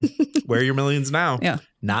Where are your millions now? Yeah.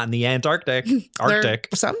 Not in the Antarctic. Arctic.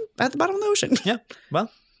 Some at the bottom of the ocean. Yeah. Well,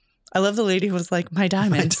 I love the lady who was like, my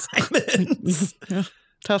diamonds. Yeah,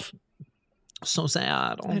 tough. So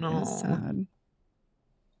sad. Oh, It no. is sad.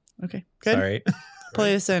 Okay. Good. Sorry.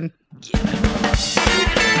 Play us in.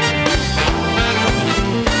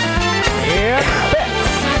 It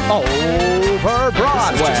fits over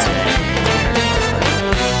Broadway.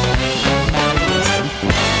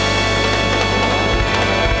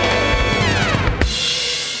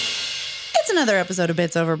 It's another episode of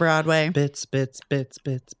Bits Over Broadway. Bits. I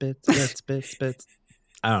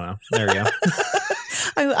don't know. There we go.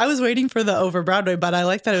 I was waiting for the Over Broadway, but I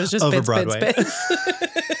like that it was just Over bits, Broadway. bits.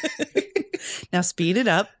 Now speed it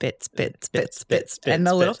up. Bits. And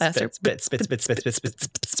a little faster. Bits.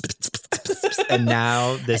 And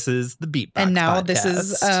now this is the beatbox. And now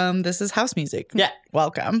podcast. this is house music. Yeah.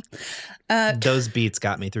 Welcome. Those beats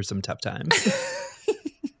got me through some tough times.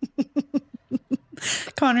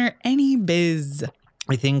 Connor, any biz?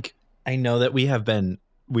 I know that we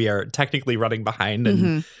are technically running behind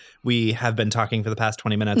and we have been talking for the past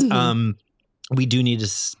 20 minutes. We do need to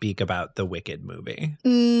speak about the Wicked movie.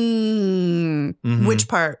 Which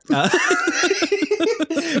part?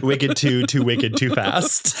 Wicked 2, Too Wicked, Too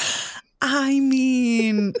Fast. I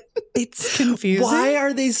mean, it's confusing. Why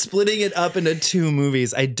are they splitting it up into two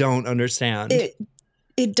movies? I don't understand.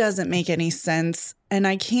 It doesn't make any sense. And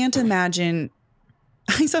I can't imagine.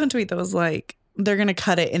 I saw a tweet that was like, they're going to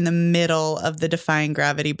cut it in the middle of the Defying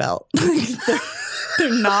Gravity belt. They're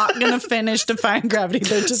not going to finish Defying Gravity.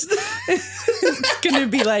 They're just, it's going to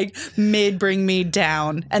be like mid Bring Me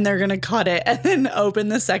Down. And they're going to cut it and then open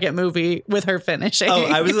the second movie with her finishing. Oh,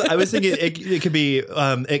 I was thinking it could be,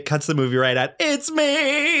 it cuts the movie right at, it's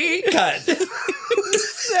me, cut.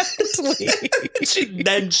 Exactly.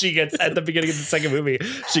 Then she gets, at the beginning of the second movie,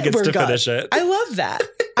 she gets to finish it. I love that.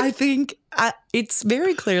 I think it's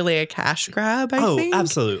very clearly a cash grab, I think. Oh,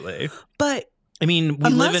 absolutely. But I mean,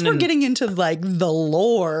 unless we're getting into like the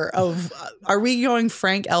lore of, are we going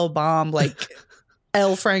Frank L. Baum, like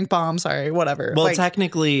L. Frank Baum, sorry, whatever. Well, like,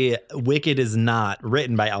 technically, Wicked is not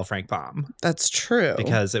written by L. Frank Baum. That's true.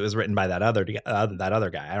 Because it was written by that other guy. I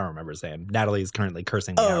don't remember his name. Natalie's currently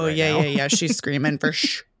cursing me out right now. Yeah. She's screaming for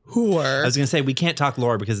sure. I was going to say, we can't talk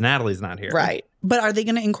lore because Natalie's not here. Right. But are they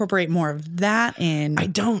going to incorporate more of that in? I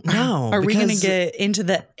don't know. Are we going to get into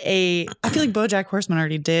the A? I feel like BoJack Horseman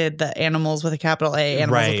already did the animals with a capital A,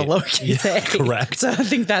 animals with a lowercase A. Correct. So I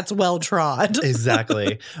think that's well trod.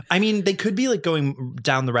 Exactly. I mean, they could be like going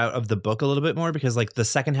down the route of the book a little bit more because like the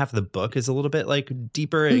second half of the book is a little bit like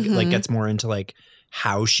deeper. It like gets more into like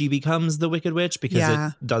how she becomes the Wicked Witch because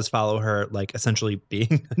it does follow her like essentially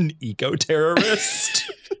being an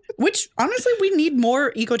eco-terrorist. Which, honestly, we need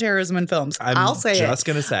more eco-terrorism in films. I'll say it. I'm just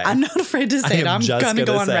going to say. I'm not afraid to say it. I'm going to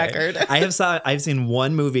go on record. I've seen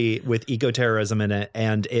one movie with eco-terrorism in it,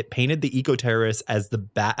 and it painted the eco-terrorists as the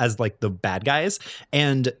bad guys.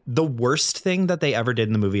 And the worst thing that they ever did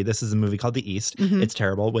in the movie, this is a movie called The East. It's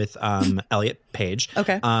terrible with Elliot Page.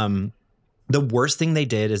 Okay. The worst thing they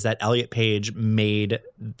did is that Elliot Page made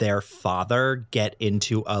their father get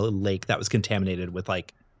into a lake that was contaminated with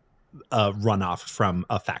like runoff from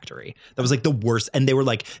a factory. That was like the worst. And they were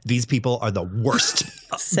like, these people are the worst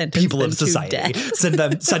people of society.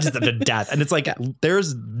 Sentence them to death. And it's like,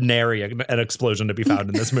 there's nary an explosion to be found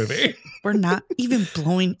in this movie. We're not even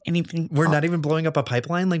blowing anything We're up. not even blowing up a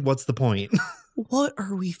pipeline. Like, what's the point? What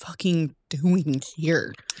are we fucking doing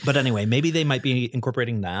here? But anyway, maybe they might be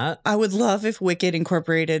incorporating that. I would love if Wicked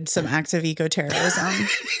incorporated some acts of eco-terrorism.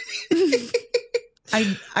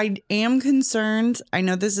 I am concerned. I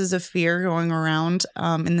know this is a fear going around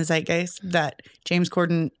in the zeitgeist that James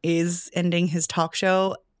Corden is ending his talk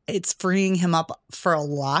show. It's freeing him up for a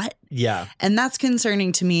lot. Yeah. And that's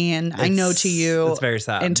concerning to me. And I know to you. It's very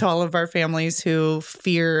sad. And to all of our families who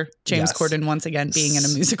fear James Corden once again being in a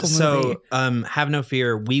musical movie. So have no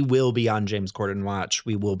fear. We will be on James Corden watch.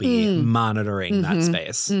 We will be monitoring that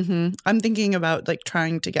space. I'm thinking about like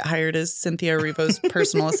trying to get hired as Cynthia Erivo's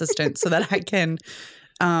personal assistant so that I can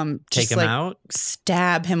take him out,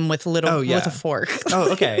 stab him with with a fork.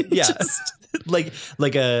 Oh, okay. Yeah. like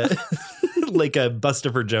a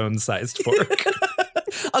Buster Jones sized fork.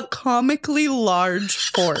 A comically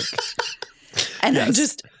large fork. And I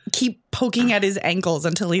just keep poking at his ankles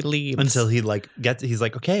until he leaves. Until he he's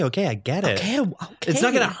like, okay, I get it. Okay. It's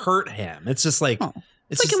not going to hurt him. It's just like,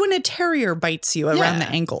 It's like when a terrier bites you around the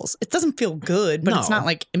ankles. It doesn't feel good, but it's not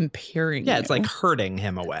like impairing you. It's like herding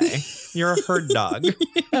him away. You're a herd dog.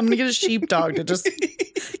 I'm going to get a sheepdog to just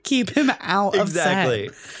keep him out of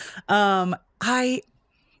sight. Exactly.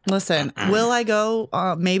 Listen, will I go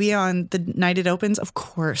maybe on the night it opens? Of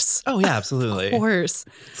course. Oh, yeah, absolutely. Of course.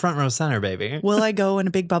 Front row center, baby. Will I go in a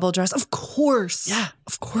big bubble dress? Of course. Yeah.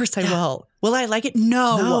 Of course I will. Will I like it?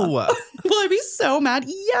 No. No. Will I be so mad?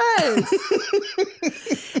 Yes.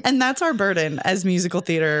 And that's our burden as musical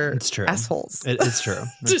theater It's true. assholes. It's true.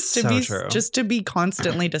 It's so true. Just to be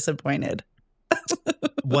constantly disappointed.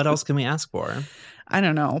 What else can we ask for? I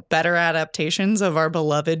don't know. Better adaptations of our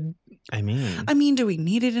beloved. I mean, Do we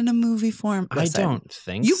need it in a movie form? Listen, I don't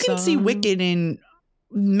think you can see so. Wicked in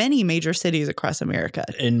many major cities across America.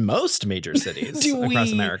 In most major cities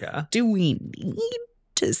across America. Do we need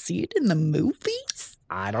to see it in the movies?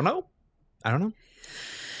 I don't know.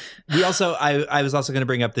 We also, I was also going to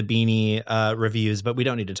bring up the Beanie reviews, but we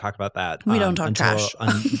don't need to talk about that. We don't talk trash.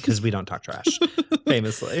 Because we don't talk trash,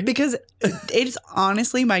 famously. Because it's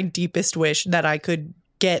honestly my deepest wish that I could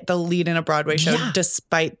get the lead in a Broadway show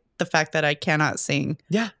despite the fact that I cannot sing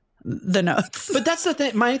the notes. But that's the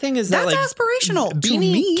thing. My thing is that's that aspirational Beanie to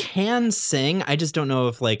me. can sing. I just don't know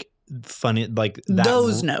if funny that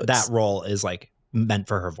those notes. That role is meant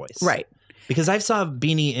for her voice. Right. Because I saw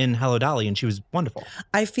Beanie in Hello Dolly and she was wonderful.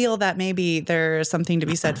 I feel that maybe there's something to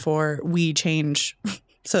be said for we change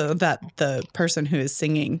so that the person who is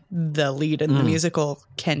singing the lead in the musical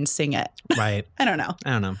can sing it. Right. I don't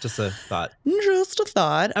know. Just a thought. Just a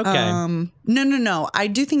thought. Okay. No. I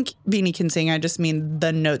do think Beanie can sing. I just mean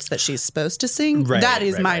the notes that she's supposed to sing. Right, that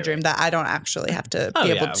is right, my right, dream, right. that I don't actually have to Oh, be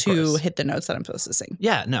yeah, able of to course. hit the notes that I'm supposed to sing.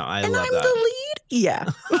 Yeah, no, I And love I'm that. the lead? Yeah.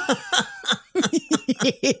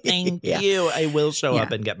 Thank Yeah. you. I will show Yeah.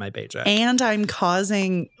 up and get my paycheck. And I'm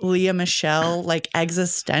causing Leah Michelle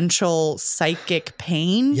existential psychic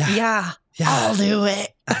pain. Yeah. I'll do it.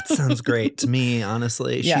 That sounds great to me,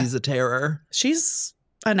 honestly. Yeah. She's a terror. She's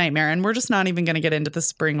a nightmare, and we're just not even going to get into the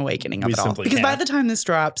spring awakening of We it all. simply Because by can't. the time this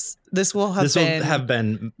drops, this will have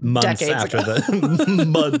been months decades after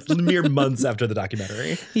ago. mere months after the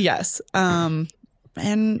documentary. Yes.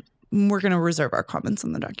 And we're going to reserve our comments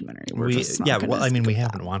on the documentary. We're just not gonna we skip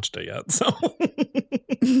haven't watched it yet, so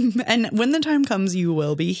that. And when the time comes, you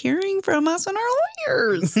will be hearing from us and our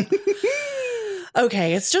lawyers.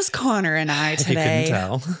 Okay, it's just Connor and I today. I couldn't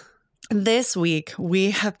tell. This week,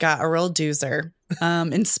 we have got a real doozer,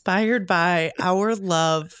 inspired by our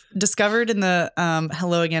love, discovered in the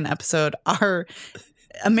Hello Again episode, our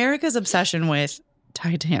America's obsession with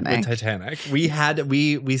Titanic. With Titanic.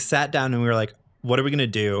 We sat down and we were like, what are we going to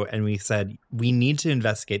do? And we said, we need to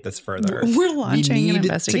investigate this further. We're launching we an need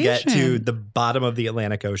investigation. to get to the bottom of the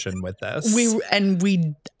Atlantic Ocean with this.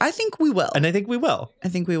 I think we will. And I think we will. I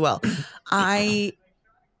think we will.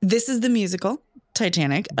 This is the musical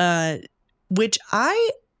Titanic, which I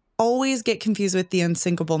always get confused with the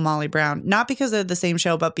Unsinkable Molly Brown. Not because they're the same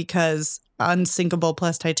show, but because Unsinkable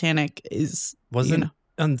plus Titanic is Wasn't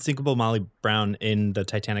Unsinkable Molly Brown in the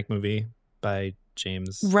Titanic movie by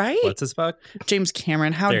James? Right? What's his fuck? James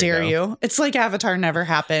Cameron. How There you dare go. you? It's like Avatar never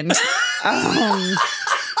happened.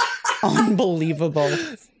 Unbelievable.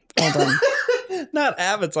 Hold on. Not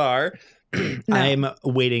Avatar. No. I'm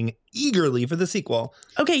waiting eagerly for the sequel.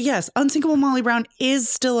 Okay, yes. Unsinkable Molly Brown is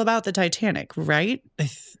still about the Titanic, right?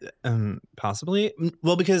 Possibly.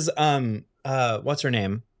 Well, because what's her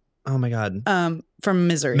name? Oh my god. From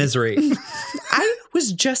Misery. Misery. I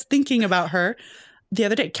was just thinking about her the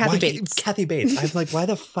other day. Kathy Bates. Kathy Bates. I was like, why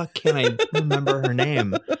the fuck can't I remember her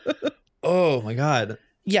name? Oh my god.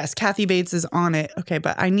 Yes, Kathy Bates is on it. Okay,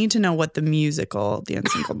 but I need to know what the musical, The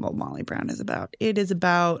Unsinkable Molly Brown, is about. It is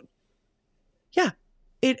about,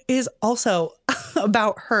 it is also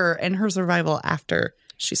about her and her survival after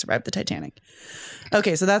she survived the Titanic.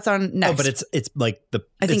 Okay, so that's on next. Oh, but it's like the.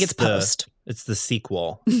 I think it's post. It's the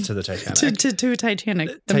sequel to the Titanic. to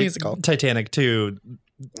Titanic, the musical. Titanic to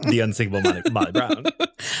The Unsinkable Molly Brown.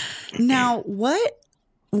 Now, what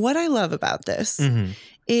I love about this Mm-hmm.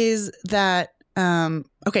 is that,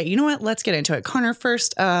 okay, you know what? Let's get into it. Connor,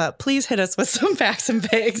 first, please hit us with some facts and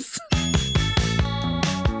figs.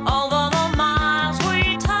 Over the miles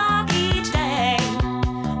we talk each day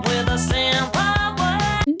with a simple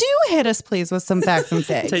word. Do hit us, please, with some facts and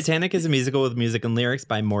figs. Titanic is a musical with music and lyrics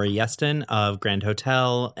by Maury Yeston of Grand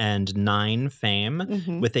Hotel and Nine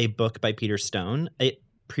fame, with a book by Peter Stone. It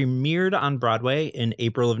premiered on Broadway in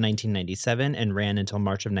April of 1997 and ran until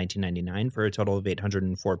March of 1999 for a total of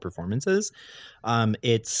 804 performances.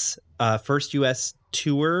 Its first U.S.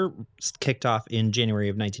 tour kicked off in January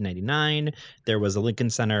of 1999. There was a Lincoln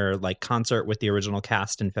Center concert with the original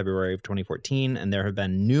cast in February of 2014, and there have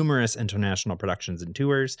been numerous international productions and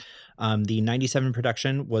tours. The 97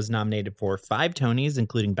 production was nominated for 5 Tonys,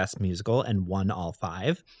 including Best Musical, and won all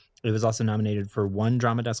 5. It was also nominated for 1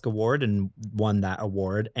 Drama Desk Award and won that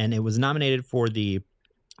award. And it was nominated for the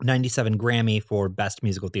 97 Grammy for Best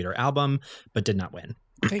Musical Theater Album, but did not win.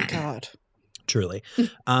 Thank God. Truly.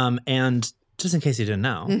 And just in case you didn't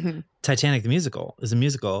know, Titanic the Musical is a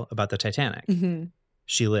musical about the Titanic.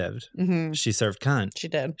 She lived. She served cunt. She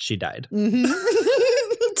did. She died.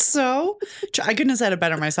 So I couldn't have said it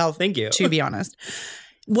better myself. Thank you. To be honest.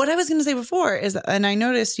 What I was going to say before is, and I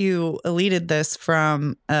noticed you deleted this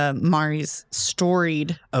from Mari's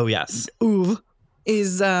storied Oh, yes.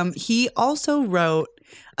 is he also wrote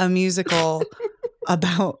a musical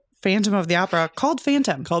about Phantom of the Opera called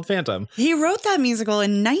Phantom. Called Phantom. He wrote that musical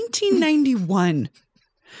in 1991,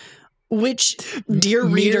 which, dear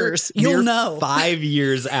readers, you'll mere know. 5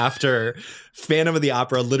 years after Phantom of the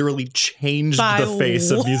Opera literally changed By the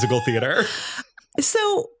face of musical theater.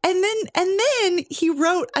 So, and then he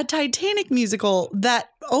wrote a Titanic musical that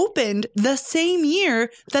opened the same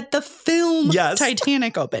year that the film Yes.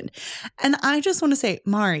 Titanic opened. And I just want to say,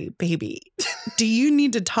 Mari, baby, do you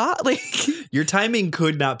need to talk? Like, Your timing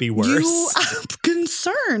could not be worse. I'm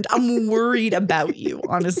concerned. I'm worried about you,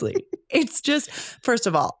 honestly. It's just, first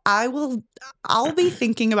of all, I'll be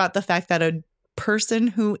thinking about the fact that a person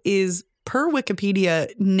who is, per Wikipedia,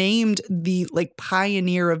 named the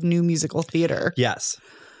pioneer of new musical theater, Yes.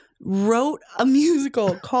 wrote a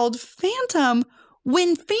musical called Phantom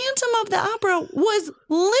when Phantom of the Opera was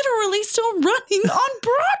literally still running on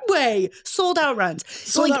Broadway. Sold out runs.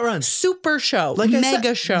 Sold out runs. Super show. Like I mega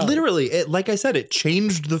said, show. Literally, like I said, it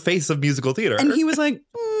changed the face of musical theater. And he was like,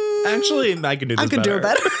 Actually, I can do this I could do it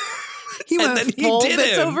better. He And went then he full didn't.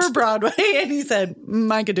 bits over Broadway and he said,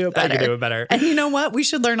 I could do it I better. can do it better. And you know what? We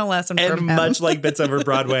should learn a lesson And from him. much like Bits Over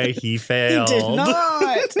Broadway, he He failed. did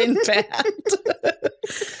not, in fact.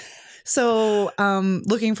 So,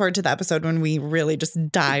 looking forward to the episode when we really just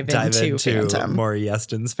dive into Phantom. Maury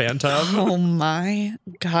Yeston's Phantom. Oh my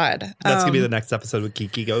God. That's going to be the next episode with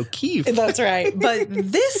Kiki O'Keefe. That's right. But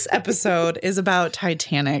this episode is about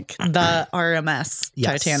Titanic, the RMS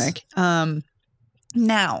Yes. Titanic.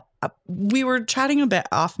 Now, we were chatting a bit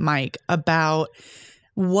off mic about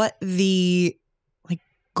what the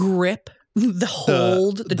grip, the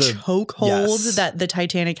hold, the choke hold yes. that the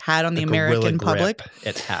Titanic had on the gorilla American grip public.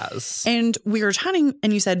 It has. And we were chatting,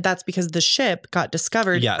 and you said that's because the ship got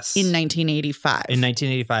discovered Yes. in 1985. In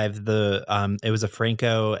 1985, it was a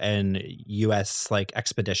Franco and U.S.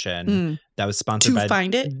 expedition that was sponsored by to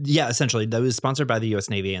find it? Yeah, essentially, that was sponsored by the U.S.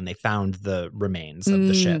 Navy, and they found the remains of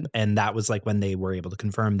the ship, and that was when they were able to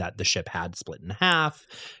confirm that the ship had split in half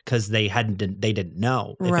because they didn't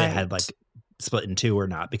know if Right. it had split in two or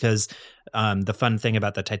not, because the fun thing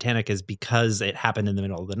about the Titanic is because it happened in the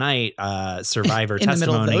middle of the night, survivor In the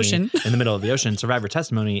middle testimony of the ocean. in the middle of the ocean, survivor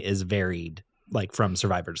testimony is varied from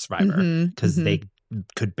survivor to survivor because they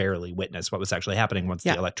could barely witness what was actually happening once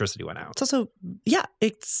the electricity went out. It's also,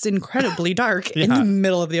 it's incredibly dark in Yeah. the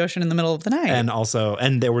middle of the ocean in the middle of the night.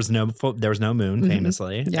 And there was no moon,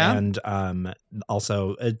 famously. Yeah. And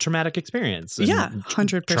also a traumatic experience. And Yeah,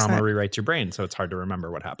 100%. Trauma rewrites your brain, so it's hard to remember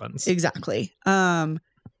what happens. Exactly.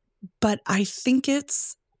 But I think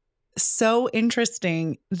it's so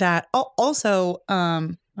interesting that also,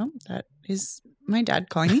 that is my dad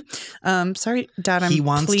calling me. Sorry, Dad. He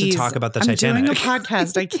wants to talk about the Titanic. I'm doing a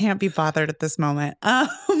podcast. I can't be bothered at this moment.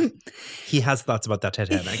 He has thoughts about that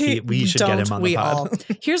Titanic. We should get him on the pod. all?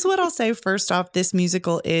 Here's what I'll say. First off, this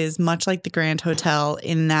musical is much like the Grand Hotel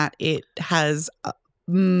in that it has,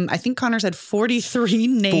 I think Connor said 43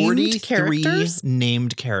 named characters.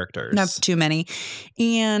 Named characters. That's too many.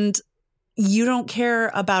 And you don't care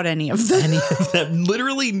about any of them. Any of them.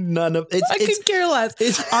 Literally none of it. I could care less.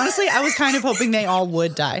 Honestly, I was kind of hoping they all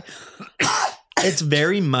would die. It's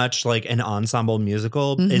very much like an ensemble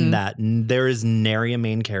musical in that there is nary a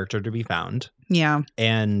main character to be found. Yeah.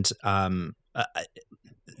 And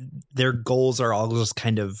their goals are all just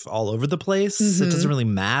kind of all over the place. It doesn't really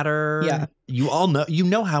matter. Yeah. You all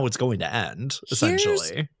know how it's going to end,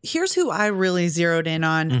 essentially. Here's who I really zeroed in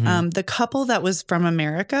on. The couple that was from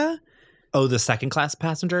America. Oh, the second class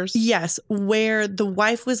passengers? Yes, where the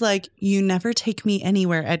wife was like, "You never take me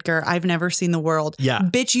anywhere, Edgar. I've never seen the world." Yeah.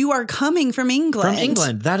 Bitch, you are coming from England. From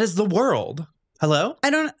England. That is the world. Hello?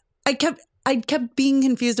 I kept being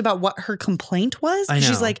confused about what her complaint was. I know.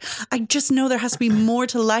 She's like, "I just know there has to be more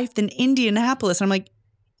to life than Indianapolis." And I'm like,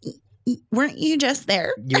 weren't you just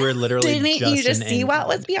there? You were literally Didn't you just in see what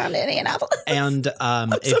England. was beyond Indianapolis? And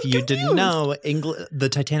if you didn't confused. know, the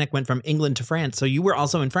Titanic went from England to France, so you were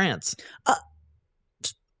also in France.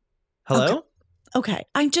 Hello? Okay.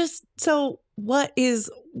 What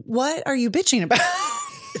are you bitching about?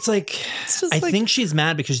 It's like, just I like- think she's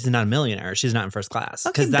mad because she's not a millionaire. She's not in first class.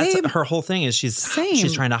 Okay, Because that's babe. her whole thing is she's Same.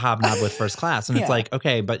 trying to hobnob with first class. And it's Yeah. like,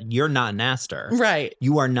 okay, but you're not an Astor. Right.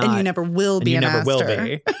 You are not. And you never will and be you an never will Astor.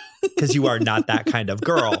 be. Because you are not that kind of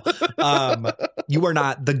girl. You are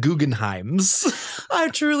not the Guggenheims. I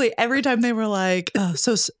truly, every time they were like, oh,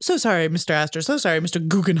 so sorry, Mr. Astor. So sorry, Mr.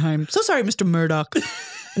 Guggenheim. So sorry, Mr. Murdoch.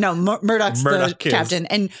 No, Murdoch's Murdoch the is- captain.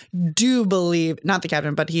 And do believe, not the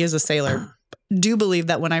captain, but he is a sailor. Do believe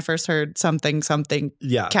that when I first heard something,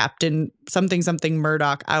 Yeah. Captain, something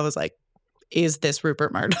Murdoch, I was like, is this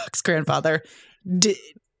Rupert Murdoch's grandfather?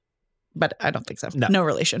 But I don't think so. No. No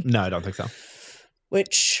relation. No, I don't think so.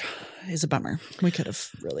 Which is a bummer. We could have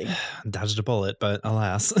really Dodged a bullet, but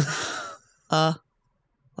alas.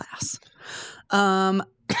 alas.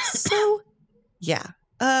 So yeah.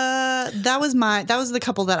 That was the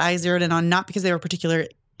couple that I zeroed in on, not because they were particularly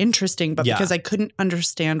interesting, but Yeah. because I couldn't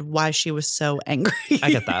understand why she was so angry.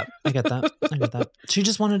 I get that. She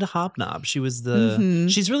just wanted to hobnob. She was the. Mhm.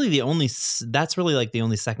 She's really the only. That's really like the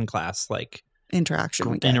only second class like Interaction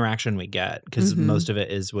we get. interaction we get because Mhm. most of it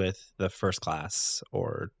is with the first class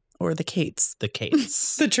or Or the Kates. the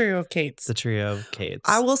Kates, The trio of Kates. the trio of Kates.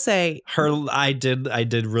 I will say I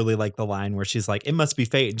did really like the line where she's like, "It must be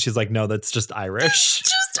fate," and she's like, "No, that's just Irish."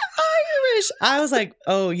 just Irish. I was like,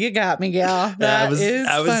 oh, you got me, gal. That is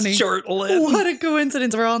I was funny. short-lived. What a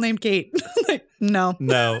coincidence. We're all named Kate. Like, no.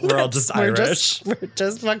 No, we're all just We're Irish. We're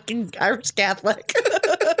just fucking Irish Catholic.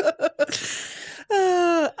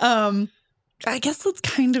 I guess let's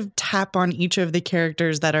kind of tap on each of the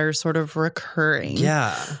characters that are sort of recurring.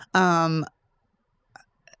 Yeah.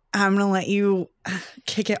 I'm gonna let you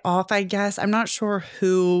kick it off, I guess. I'm not sure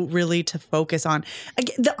who really to focus on.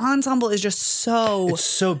 The ensemble is just so It's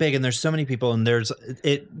so big and there's so many people and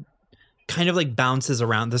it kind of like bounces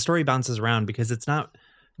around. The story bounces around because it's not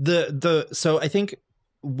so I think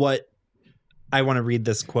what I want to read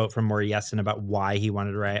this quote from Maury Yeston about why he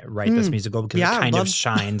wanted to write this musical because Yeah, it kind I'd of love-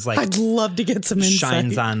 shines like I'd love to get some insight.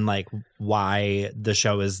 shines on like why the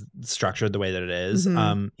show is structured the way that it is.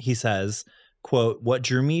 Mhm. He says, quote, "What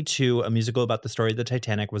drew me to a musical about the story of the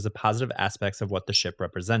Titanic was the positive aspects of what the ship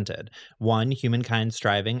represented. One, humankind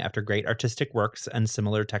striving after great artistic works and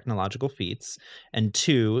similar technological feats. And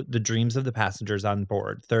two, the dreams of the passengers on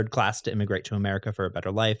board. Third class to immigrate to America for a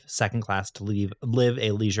better life. Second class to live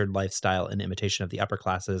a leisured lifestyle in imitation of the upper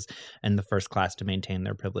classes. And the first class to maintain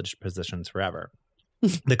their privileged positions forever.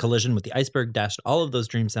 The collision with the iceberg dashed all of those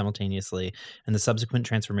dreams simultaneously, and the subsequent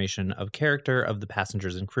transformation of character of the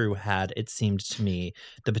passengers and crew had, it seemed to me,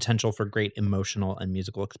 the potential for great emotional and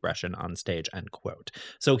musical expression on stage," end quote.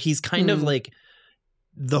 So he's kind of like,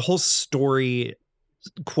 the whole story,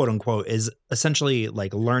 quote unquote, is essentially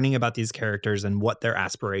like learning about these characters and what their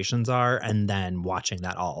aspirations are, and then watching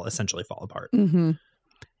that all essentially fall apart. Mm-hmm.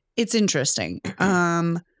 It's interesting.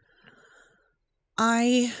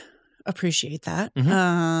 I appreciate that.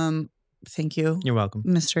 Mhm. Thank you, You're welcome.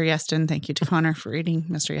 Mr. Yeston. Thank you to Connor for reading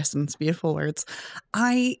Mr. Yeston's beautiful words.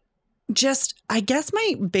 I guess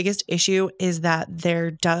my biggest issue is that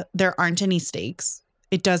there aren't any stakes.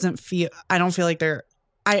 It doesn't feel, I don't feel like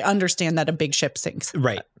I understand that a big ship sinks.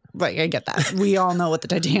 Right. Like, I get that. We all know what the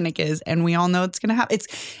Titanic is, and we all know it's going to happen.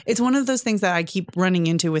 It's one of those things that I keep running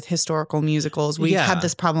into with historical musicals. We Yeah. had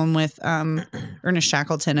this problem with Ernest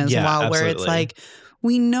Shackleton as Yeah, well, where it's absolutely. like,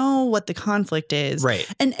 we know what the conflict is. Right.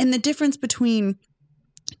 And the difference between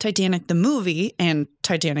Titanic the movie and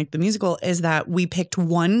Titanic the musical is that we picked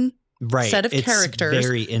one Right. set of It's characters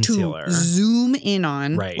very insular. to zoom in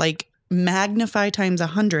on, Right. like magnify times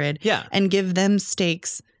 100 Yeah. and give them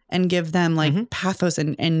stakes and give them like Mhm. pathos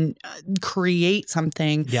and create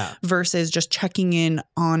something Yeah. versus just checking in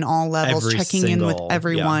on all levels, Every checking in with single-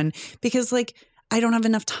 everyone. Because like, I don't have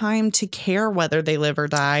enough time to care whether they live or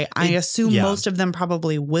die. I assume yeah. most of them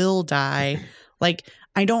probably will die. Like,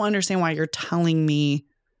 I don't understand why you're telling me.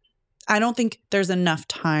 I don't think there's enough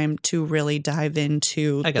time to really dive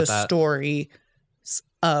into I get the that. story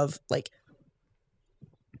of like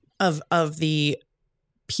of the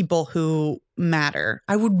people who matter.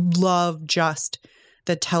 I would love just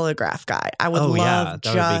the telegraph guy. I would Oh, yeah. love That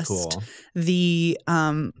would just be cool. the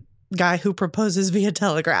guy who proposes via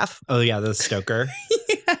telegraph. Oh, yeah. The Stoker.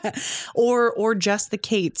 Yeah. Or just the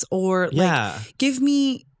Kates, or like Yeah. give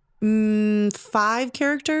me 5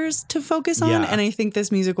 characters to focus on, Yeah. and I think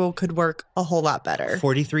this musical could work a whole lot better.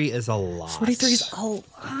 43 is a lot. 43 is a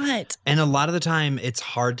lot. And a lot of the time, it's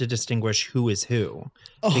hard to distinguish who is who.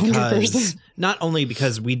 100%. Because not only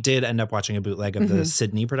because we did end up watching a bootleg of the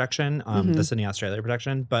Sydney production, the Sydney, Australia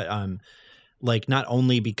production, but like not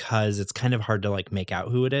only because it's kind of hard to like make out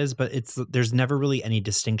who it is, but there's never really any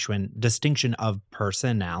distinction of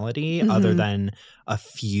personality other than a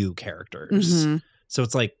few characters. So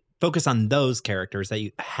it's like focus on those characters that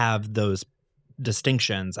you have those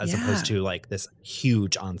distinctions as opposed to like this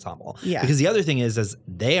huge ensemble. Because the other thing is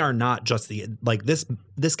they are not just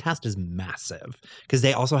this cast is massive because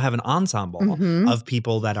they also have an ensemble of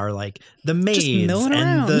people that are like the maids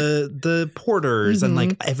and the porters and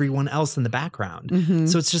like everyone else in the background.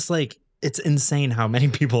 So it's just like it's insane how many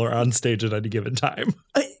people are on stage at any given time.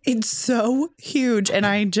 It's so huge, and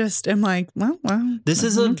I just am like, well, this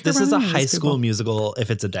is a high school musical if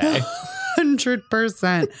it's a day.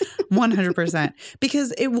 100%, 100%,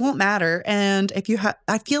 because it won't matter. And if you have,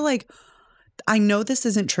 I feel like, I know this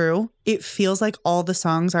isn't true. It feels like all the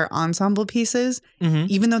songs are ensemble pieces,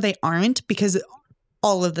 even though they aren't, because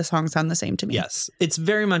all of the songs sound the same to me. Yes. It's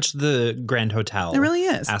very much the Grand Hotel. It really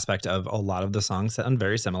is. Aspect of a lot of the songs sound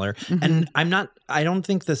very similar. And I don't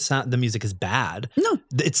think the music is bad. No.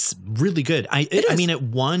 It's really good. I mean, it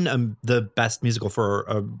won the best musical for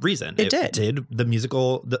a reason. It did. The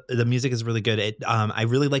musical, the music is really good. I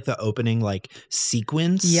really like the opening like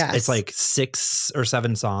sequence. Yes. It's like 6 or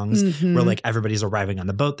 7 songs where like everybody's arriving on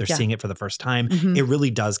the boat. They're seeing it for the first time. It really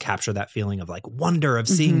does capture that feeling of like wonder of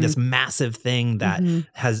seeing this massive thing that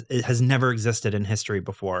has never existed in history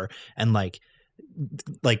before, and like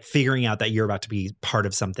figuring out that you're about to be part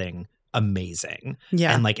of something amazing.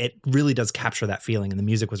 And like it really does capture that feeling, and the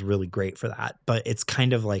music was really great for that. But it's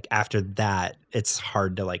kind of like after that it's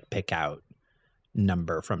hard to like pick out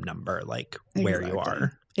number from number, like where you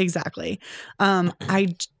are. Exactly.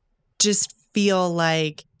 I just feel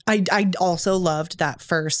like I also loved that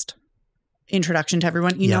first introduction to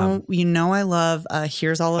everyone. You know I love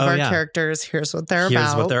here's all of our characters, here's what they're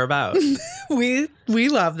about. we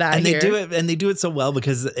love that. And they do it so well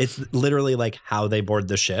because it's literally like how they board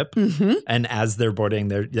the ship. And as they're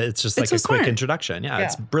boarding, it's just like a quick introduction. Yeah,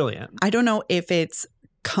 it's brilliant. I don't know if it's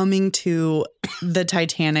coming to the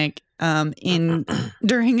Titanic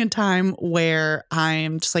during a time where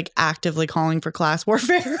I'm just like actively calling for class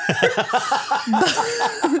warfare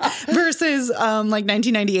versus like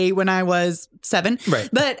 1998 when I was 7. Right.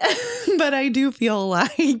 But I do feel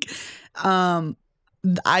like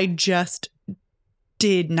I just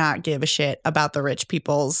did not give a shit about the rich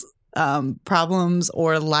people's problems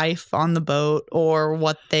or life on the boat or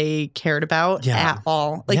what they cared about at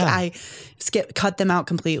all. Like I cut them out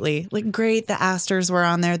completely. Like great, the Astors were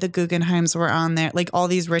on there, the Guggenheims were on there, like all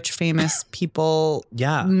these rich famous people,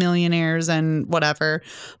 millionaires and whatever.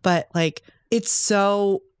 But like it's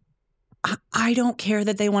so, I don't care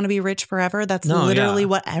that they want to be rich forever. That's literally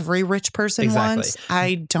what every rich person wants.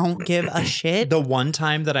 I don't give a shit. The one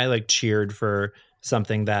time that I like cheered for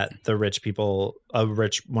something that the rich people,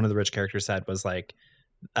 one of the rich characters said was like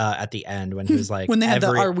at the end when he was like, when they had the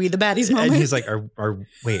 "Are we the baddies" moment, and he's like, "Are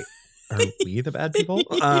we the bad people?"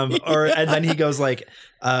 And then he goes like,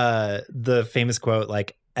 the famous quote,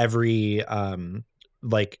 like every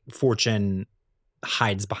like fortune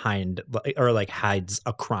hides behind or like hides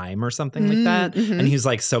a crime or something like that. And he's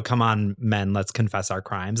like, so come on, men, let's confess our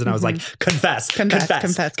crimes. And I was like, confess.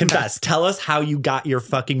 Tell us how you got your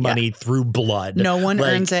fucking money through blood. No one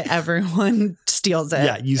earns it. Everyone steals it.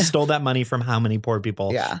 Yeah. You stole that money from how many poor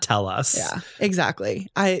people? Tell us. Yeah, exactly.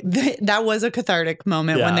 That was a cathartic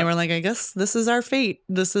moment when they were like, I guess this is our fate.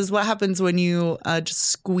 This is what happens when you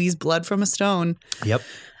just squeeze blood from a stone. Yep.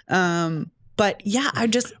 But yeah,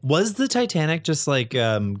 was the Titanic just like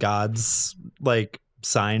God's like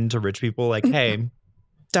sign to rich people, like, hey,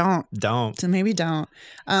 don't. So maybe don't.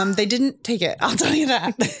 They didn't take it. I'll tell you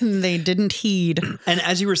that. They didn't heed. And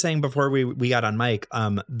as you were saying before we got on mic,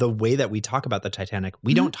 the way that we talk about the Titanic,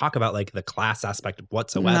 we don't talk about like the class aspect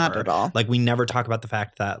whatsoever. Not at all. Like we never talk about the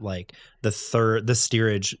fact that like the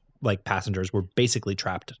steerage like passengers were basically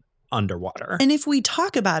trapped underwater. And if we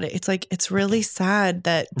talk about it, it's like it's really sad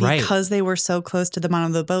that because they were so close to the bottom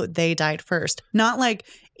of the boat, they died first. Not like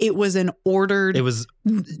it was an ordered, it was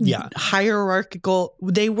hierarchical.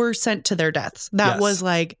 They were sent to their deaths. That was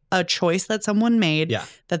like a choice that someone made.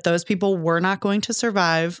 That those people were not going to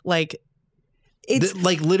survive. Like it's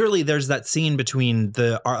like literally there's that scene between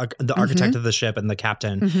the architect of the ship and the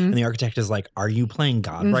captain, and the architect is like, "Are you playing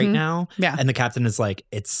God right now?" Yeah, and the captain is like,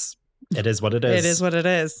 It is what it is. It is what it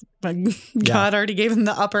is. But God already gave them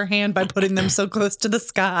the upper hand by putting them so close to the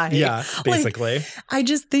sky. Yeah, basically. Like, I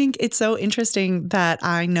just think it's so interesting that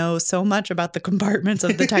I know so much about the compartments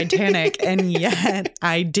of the Titanic, and yet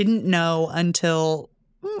I didn't know until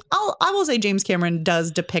I will say James Cameron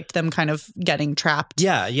does depict them kind of getting trapped.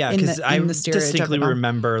 Yeah, in because the- I in the steerage of distinctly it all.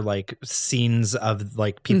 remember like scenes of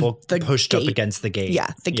like people The pushed up gate. against the gate. Yeah,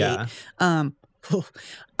 the Yeah,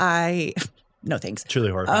 gate. No thanks.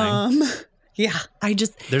 truly horrifying. Yeah, I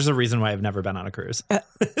just There's a reason why I've never been on a cruise.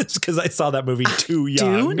 It's because I saw that movie too do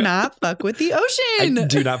young. not fuck with the ocean. I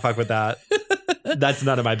do not fuck with that. That's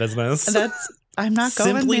none of my business. I'm not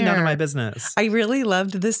going Simply there. none of my business. I really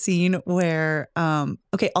loved the scene where,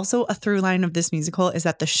 also a through line of this musical is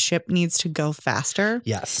that the ship needs to go faster.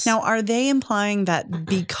 Yes. Now, are they implying that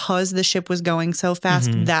because the ship was going so fast,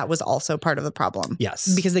 Mhm. that was also part of the problem?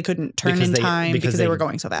 Yes. Because they couldn't turn Because in they- time because because they they- were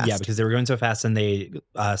going so fast. Yeah, because they were going so fast and they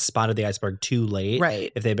spotted the iceberg too late.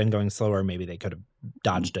 Right. If they'd been going slower, maybe they could have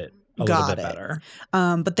dodged it a Got little bit it. better.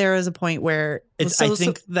 But there is a point where I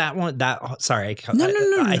think that one, sorry.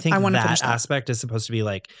 No. I think I wanna that finish that. aspect is supposed to be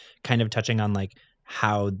like kind of touching on like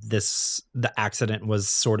how the accident was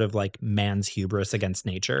sort of like man's hubris against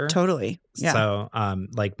nature. totally. Yeah. So,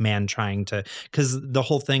 like man trying to, because the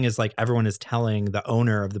whole thing is like everyone is telling the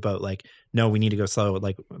owner of the boat, like, no, we need to go slow.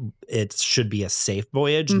 Like it should be a safe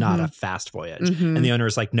voyage, not Mhm. a fast voyage. Mhm. And the owner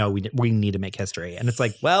is like, no, we need to make history. And it's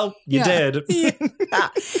like, well, you Yeah. did. Yeah.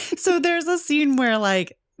 So there's a scene where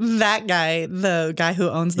like that guy, the guy who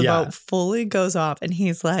owns the Yeah. boat, fully goes off and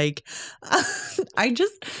he's like, I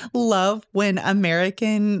just love when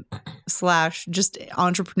American / just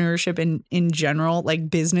entrepreneurship in general, like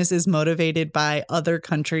business is motivated by other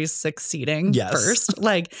countries succeeding Yes. first.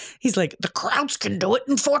 Like he's like, the crowds can do it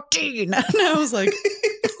in 14. And I was like,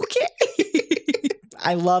 okay.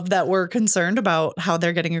 I love that we're concerned about how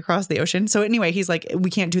they're getting across the ocean. So anyway, he's like, we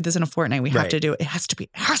can't do this in a fortnight. We have Right. to do it. It has to be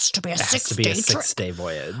a It has to be a 6-day trip. 6-day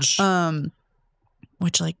voyage.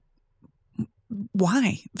 Which like,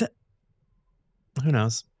 why? Who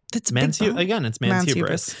knows? That's a Man's big bump. again, it's man's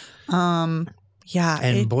hubris. Yeah,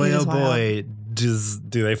 And it boy, is oh wild. boy, do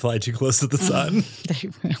they fly too close to the sun? They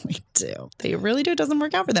really do. They really do. It doesn't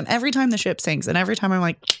work out for them every time the ship sinks, and every time I'm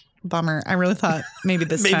like, bummer. I really thought maybe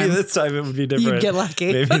this Maybe time this time it would be different. you'd get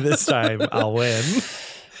lucky. Maybe this time I'll win.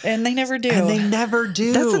 And they never do. And they never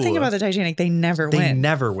do. That's the thing about the Titanic. They never They win.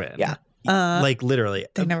 never win. Yeah. Like literally.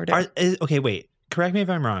 they never do. Okay, wait. Correct me if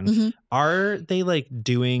I'm wrong. Mhm. Are they like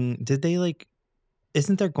did they like,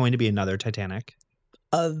 isn't there going to be another Titanic?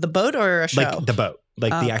 The boat or a show? Like the boat,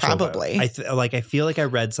 like the actual probably. boat. I feel like I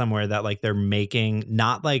read somewhere that like they're making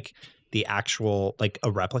not like the actual like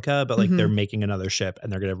a replica, but like Mhm. they're making another ship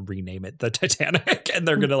and they're gonna rename it the Titanic and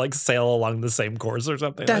they're gonna like sail along the same course or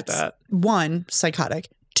something That's like that. one, psychotic.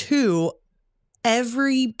 Two,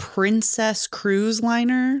 every princess cruise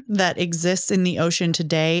liner that exists in the ocean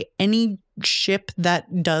today, any ship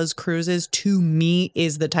that does cruises to me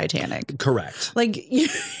is the Titanic. Correct. Like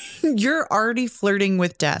you're already flirting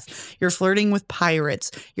with death. You're flirting with pirates.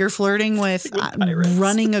 You're flirting with pirates.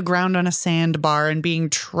 running aground on a sandbar and being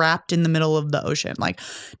trapped in the middle of the ocean. Like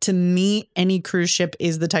to me, any cruise ship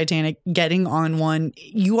is the Titanic. Getting on one,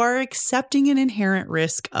 you are accepting an inherent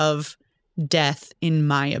risk of death, in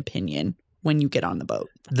my opinion, when you get on the boat.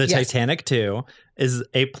 The Yes. Titanic 2 is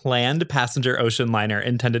a planned passenger ocean liner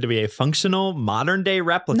intended to be a functional modern day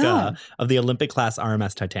replica No. of the Olympic class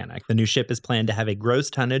RMS Titanic. The new ship is planned to have a gross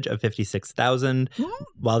tonnage of 56,000,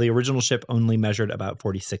 while the original ship only measured about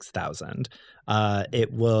 46,000.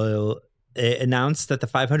 It announced that the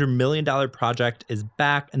 $500 million project is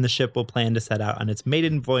back and the ship will plan to set out on its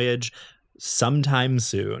maiden voyage sometime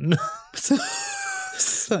soon.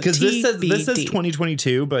 Because this says TBD.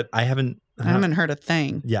 2022, but I haven't heard a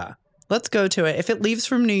thing. Yeah. Let's go to it. If it leaves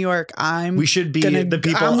from New York, We should be the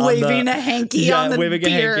people I'm on waving the, a hanky on the waving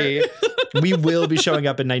beer. a hanky. We will be showing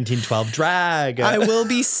up in 1912 drag. I will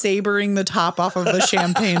be sabering the top off of a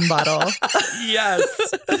champagne bottle.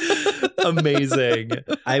 Yes. Amazing.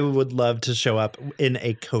 I would love to show up in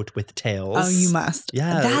a coat with tails. Oh, you must.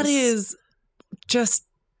 Yes. That is just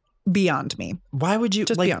beyond me. Why would you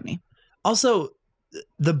Just like beyond me. also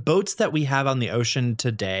the boats that we have on the ocean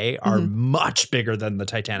today are Mhm. much bigger than the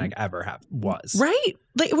Titanic ever was. Right?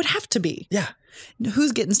 Like it would have to be. Yeah.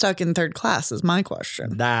 Who's getting stuck in third class is my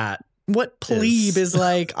question. That What plebe is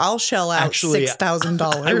like, I'll shell out Actually,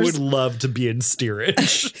 $6,000. I would love to be in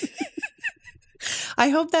steerage. I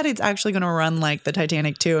hope that it's actually going to run like the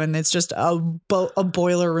Titanic too, and it's just a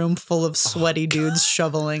boiler room full of sweaty dudes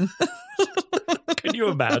shoveling. Can you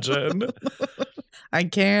imagine? I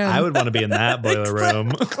can. I would want to be in that boiler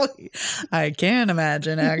room. Exactly. I can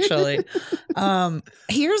imagine, actually.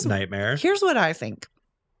 Here's Nightmare. what I think.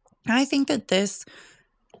 I think that this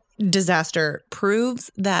disaster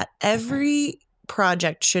proves that every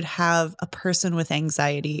project should have a person with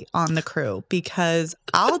anxiety on the crew, because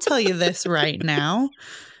I'll tell you this right now.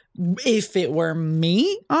 If it were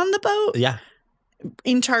me on the boat Yeah.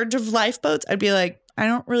 in charge of lifeboats, I'd be like, I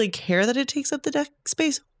don't really care that it takes up the deck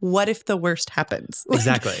space. What if the worst happens? Like,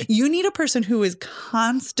 Exactly. you need a person who is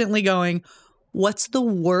constantly going, what's the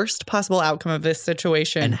worst possible outcome of this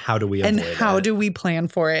situation? And how do we avoid and how it? do we plan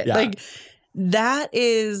for it? Yeah. Like, that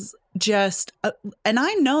is just, and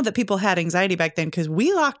I know that people had anxiety back then because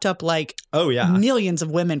we locked up like Oh, yeah. millions of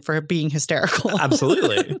women for being hysterical.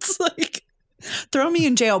 Absolutely. It's like, throw me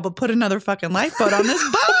in jail, but put another fucking lifeboat on this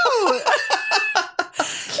boat.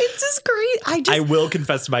 It's just great. I will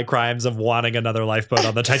confess to my crimes of wanting another lifeboat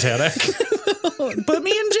on the Titanic. Put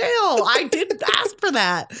me in jail. I did ask for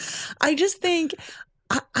that. I just think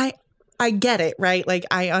I get it, right? Like,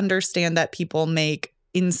 I understand that people make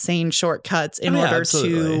insane shortcuts in Oh, yeah, order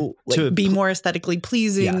absolutely. to, like, To be more aesthetically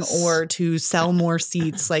pleasing Yes. or to sell more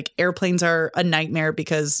seats. Like, airplanes are a nightmare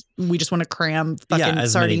because we just want to cram fucking as many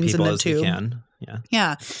sardines in people the as we tube. can. Yeah.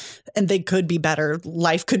 Yeah. And they could be better.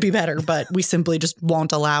 Life could be better, but we simply just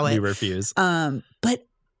won't allow We it. refuse. But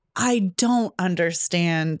I don't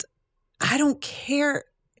understand. I don't care.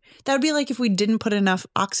 That would be like if we didn't put enough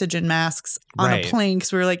oxygen masks on Right. a plane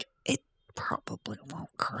because we were like, it probably won't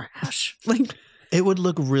crash. Like, It would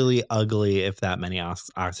look really ugly if that many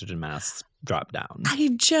oxygen masks dropped down. I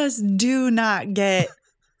just do not get.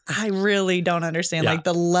 I really don't understand Yeah. like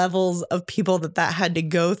the levels of people that had to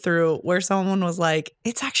go through where someone was like,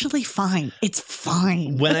 it's actually fine. It's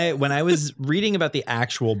fine. When I was reading about the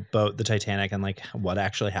actual boat, the Titanic, and like what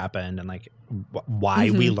actually happened and like why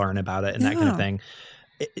we learn about it and that kind of Yeah. thing,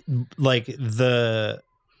 like the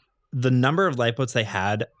number of lifeboats they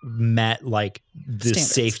had met like the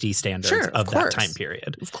Standards. safety standards Sure, of of that course. time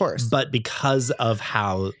period. Of course. But because of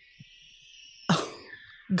how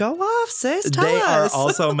Go off, sis. Tell they are us.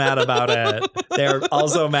 also mad about it, they're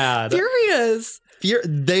also mad. Furious.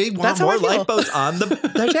 They want That's how more I feel. lifeboats on the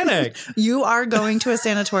Titanic. You are going to a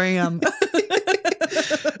sanatorium.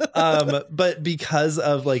 But because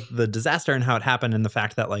of like the disaster and how it happened and the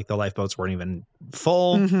fact that like the lifeboats weren't even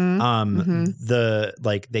full,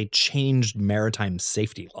 they changed maritime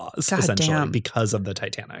safety laws God essentially damn. because of the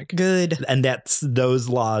Titanic. Good. And those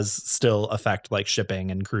laws still affect like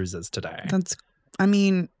shipping and cruises today. That's, I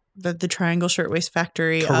mean, the Triangle Shirtwaist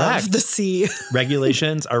Factory Correct. of the sea.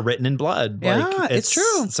 Regulations are written in blood. Yeah, Like, it's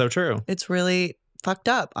true. So true. It's really fucked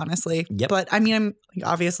up, honestly. Yep. But I mean, I'm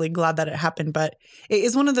obviously glad that it happened, but it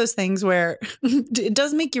is one of those things where it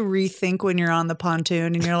does make you rethink when you're on the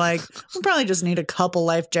pontoon and you're like, we probably just need a couple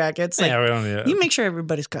life jackets. Like, Yeah, we don't need it. you make sure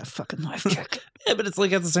everybody's got a fucking life jacket. Yeah, but it's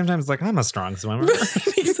like at the same time, it's like I'm a strong swimmer.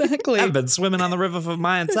 Exactly. I've been swimming on the river for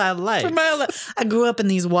my entire life. I grew up in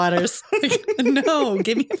these waters. Like, no,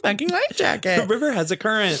 give me a fucking life The jacket. river has a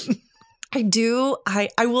current. I do. I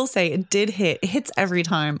will say it did hit. It hits every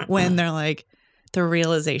time when they're like the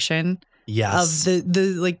realization Yes. of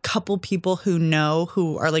the like couple people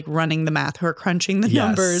who are like running the math, who are crunching the Yes.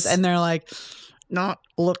 numbers, and they're like, not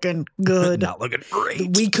looking good. Not looking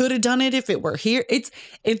great. We could have done it if it were here.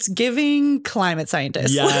 It's giving climate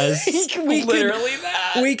scientists. Yes. Like, we literally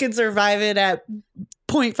that. we could survive it at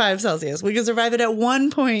 0.5 Celsius. We could survive it at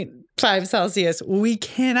 1.5 Celsius. We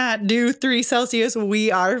cannot do 3 Celsius.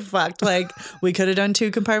 We are fucked. Like, we could have done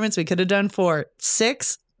 2 compartments. We could have done 4.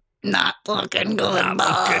 6, not looking good.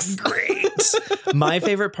 boss. Great. My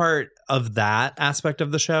favorite part of that aspect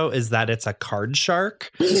of the show is that it's a card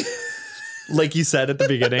shark. Like you said at the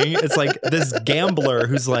beginning, it's like this gambler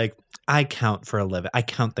who's like, I count for a living. I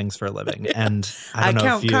count things for a living. And I don't know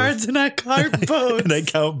count if you cards and I count boats. and I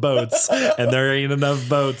count boats. And there ain't enough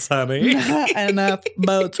boats, honey. Not enough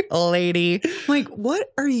boats, lady. Like,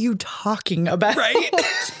 what are you talking about? Right?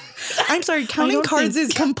 I'm sorry, counting don't cards think-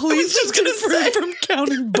 is completely just gonna different say- from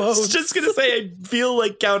counting I boats. was just going to say, I feel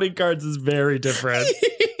like counting cards is very different.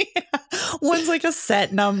 One's like a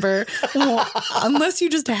set number. Well, unless you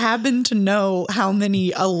just happen to know how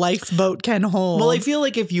many a lifeboat can hold. Well, I feel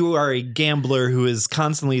like if you are a gambler who is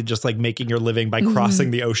constantly just like making your living by crossing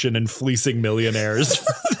the ocean and fleecing millionaires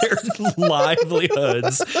for their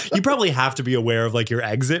livelihoods, you probably have to be aware of like your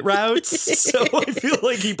exit routes. So I feel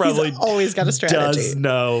like he probably He's always got a strategy. does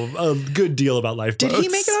know a good deal about lifeboats. Did he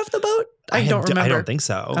make it off the boat? I don't remember. I don't think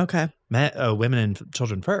so. Okay. Women and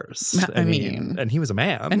children first. I mean- and he was a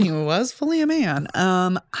man. And he was fully a man.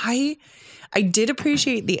 I did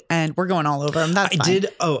appreciate the end. We're going all over him. That's fine. I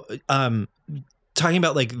did. Talking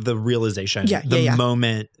about like the realization, Yeah, the yeah.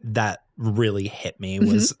 moment that really hit me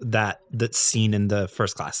was that scene in the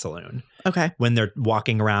first class saloon Okay. when they're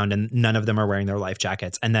walking around and none of them are wearing their life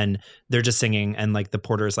jackets. And then they're just singing and like the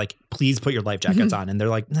porter is like, please put your life jackets on. And they're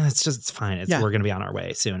like, no, it's fine. Yeah. We're going to be on our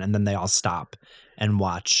way soon. And then they all stop and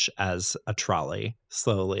watch as a trolley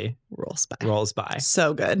slowly rolls by.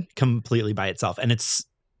 So good. completely by itself. And it's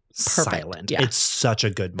Perfect. silent. Yeah. It's such a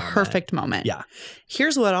good moment. Perfect moment. Yeah.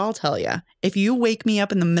 Here's what I'll tell you. If you wake me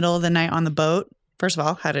up in the middle of the night on the boat, first of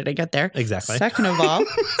all, how did I get there? Exactly. Second of all,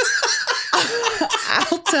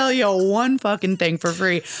 I'll tell you one fucking thing for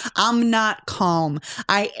free. I'm not calm.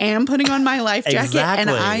 I am putting on my life jacket and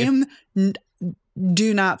I am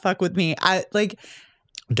do not fuck with me.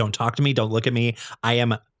 Don't talk to me. Don't look at me. I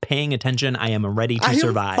am paying attention. I am ready to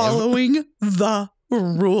survive. I am following the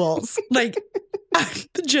rules. Like, I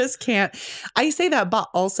just can't. I say that, but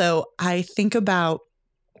also I think about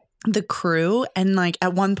the crew and like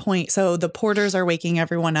at one point, so the porters are waking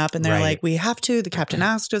everyone up and they're Right. like, we have to, the captain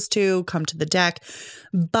asked us to come to the deck.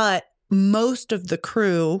 But most of the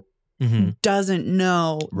crew Mhm. doesn't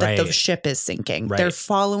know that the Right. ship is sinking. Right. They're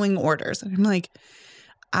following orders. And I'm like,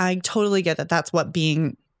 I totally get that. That's what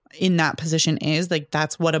being in that position is. Like,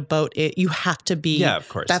 that's what a boat is. You have to be. Yeah, of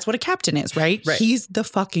course. That's what a captain is, right? Right. He's the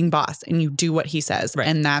fucking boss and you do what he says. Right.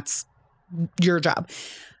 And that's your job.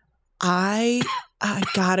 I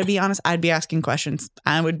gotta be honest, I'd be asking questions.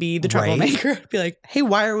 I would be the Right. troublemaker. I'd be like, hey,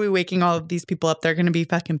 why are we waking all of these people up? They're gonna be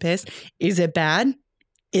fucking pissed. Is it bad?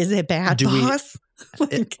 Is it bad, Do we- boss?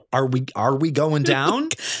 Like, Are we going down?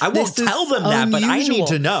 I won't This is tell them that, but I need unusual.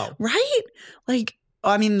 to know. right? Like,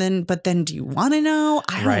 I mean, then do you want to know?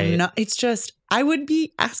 I don't Right. know. It's just, I would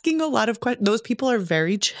be asking a lot of questions. Those people are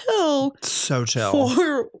very chill So chill.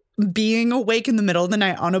 for being awake in the middle of the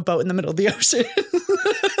night on a boat in the middle of the ocean.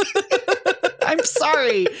 I'm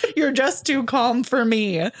sorry. You're just too calm for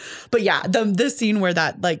me. But yeah, the scene where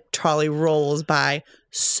that like trolley rolls by,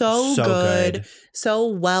 so good, so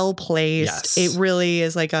well placed. Yes. It really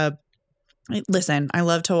is like listen, I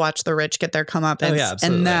love to watch the rich get their comeuppance. Oh, yeah,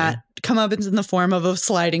 absolutely. And that comeuppance in the form of a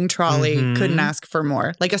sliding trolley, Mhm. couldn't ask for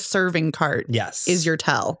more. Like a serving cart Yes. is your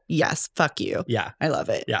tell. Yes, fuck you. Yeah. I love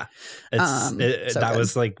it. Yeah. So that good.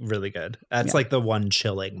 was like really good. That's Yeah. like the one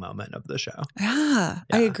chilling moment of the show. Yeah,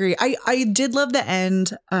 I Yeah. agree. I did love the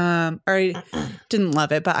end. Or I didn't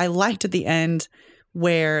love it, but I liked at the end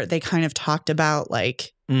where they kind of talked about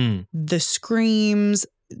like the screams,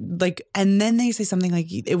 like, and then they say something like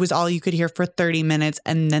it was all you could hear for 30 minutes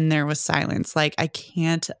and then there was silence. Like, I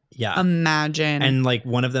can't Yeah. imagine. And like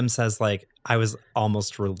one of them says like, I was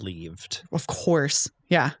almost relieved. Of course.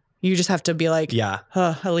 Yeah. You just have to be like, Yeah.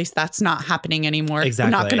 at least that's not happening anymore.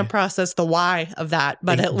 Exactly. We're not going to process the why of that,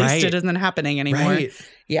 but at least Right. it isn't happening anymore. Right.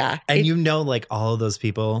 Yeah. And you know, like all of those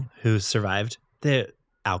people who survived, they're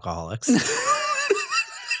alcoholics.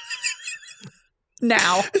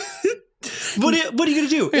 Now. What are you going to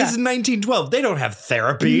do? Yeah. It's 1912. They don't have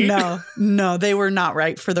therapy. No, they were not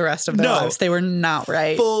right for the rest of their No. lives. They were not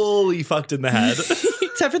right. Fully fucked in the head.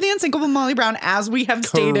 Except for the unsinkable Molly Brown, as we have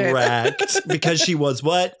stated. Correct. Because she was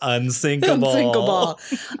what? Unsinkable. Unsinkable.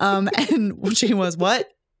 And she was what?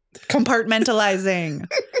 Compartmentalizing.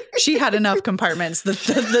 She had enough compartments.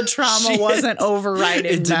 The trauma wasn't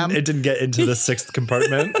overriding them. It didn't get into the sixth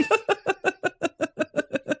compartment.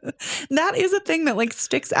 That is a thing that like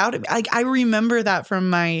sticks out. Like, I remember that from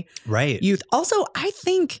my Right. youth. Also, I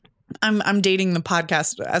think I'm dating the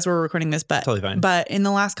podcast as we're recording this, but Totally fine. But in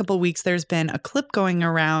the last couple of weeks, there's been a clip going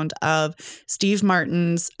around of Steve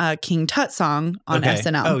Martin's King Tut song on Okay.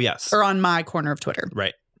 SNL. Oh, yes. Or on my corner of Twitter.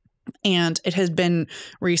 Right. And it has been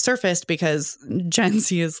resurfaced because Gen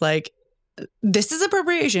Z is like, this is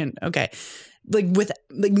appropriation. Okay. Like with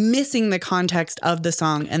like missing the context of the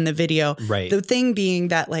song and the video. Right. The thing being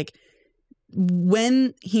that like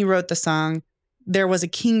when he wrote the song, there was a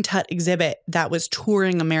King Tut exhibit that was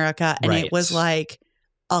touring America and Right. it was like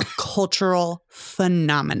a cultural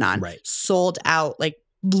phenomenon. Right. Sold out, like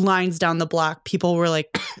lines down the block. People were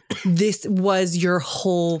like, this was your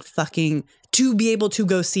whole fucking, to be able to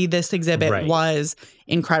go see this exhibit Right. was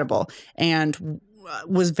incredible and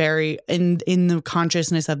was very in the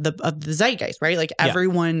consciousness of the zeitgeist, right? Like Yeah.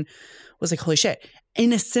 everyone was like, holy shit.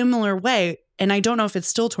 In a similar way, and I don't know if it's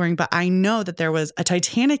still touring, but I know that there was a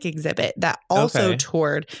Titanic exhibit that also Okay.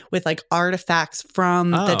 toured with like artifacts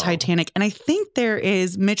from the Oh. Titanic. And I think there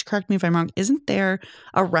is, Mitch, correct me if I'm wrong, isn't there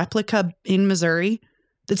a replica in Missouri?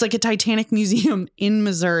 It's like a Titanic museum in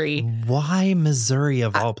Missouri. Why Missouri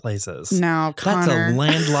of all places? Now, That's Connor. a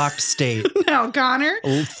landlocked state. Now, Connor,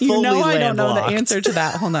 you Fully know I don't know the landlocked. answer to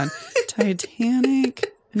that. Hold on.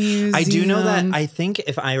 Titanic Museum. I do know that. I think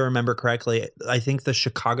if I remember correctly, I think the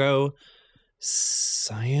Chicago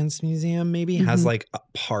Science Museum maybe has like a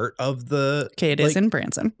part of the. Okay, it is in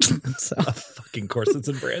Branson. So. Of fucking course it's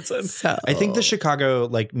in Branson. So I think the Chicago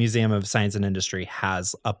like Museum of Science and Industry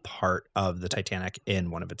has a part of the Titanic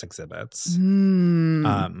in one of its exhibits.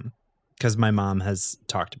 Because my mom has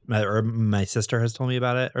talked, or my sister has told me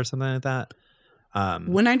about it, or something like that.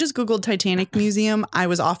 When I just Googled Titanic Museum, I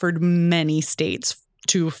was offered many states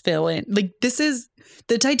to fill in. Like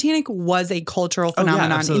the Titanic was a cultural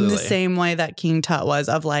phenomenon in the same way that King Tut was,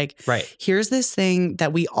 of like, here's this thing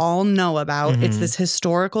that we all know about. It's this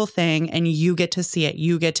historical thing, and you get to see it.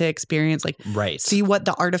 You get to experience, like, see what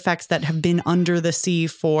the artifacts that have been under the sea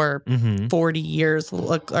for 40 years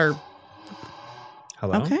look, or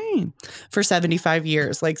for 75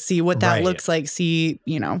 years, like, see what that looks like, see,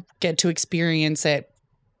 get to experience it.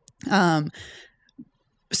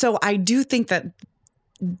 So I do think that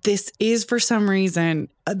this is, for some reason,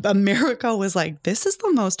 America was like, this is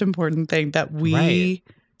the most important thing that we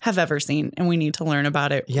have ever seen, and we need to learn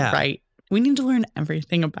about it. We need to learn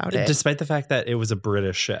everything about it. Despite the fact that it was a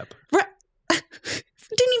British ship.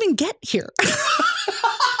 Didn't even get here.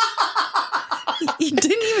 He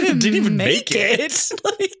didn't even make it.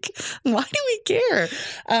 Like, why do we care?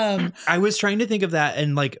 I was trying to think of that,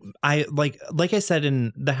 and like I said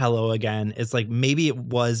in the Hello Again, it's like maybe it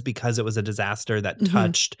was because it was a disaster that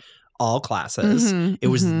touched all classes. It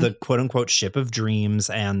was the quote unquote ship of dreams,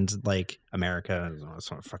 and like America is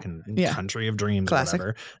a fucking country of dreams. Classic. Or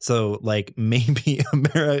whatever. So like maybe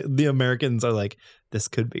the Americans are like, this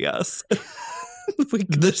could be us.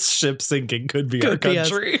 This ship sinking could be our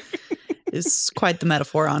country. Is quite the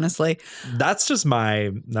metaphor, honestly. That's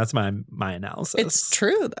my analysis. It's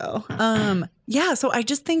true though. So I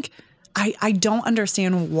just think I don't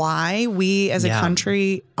understand why we as a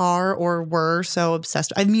country are or were so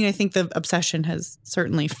obsessed. I mean, I think the obsession has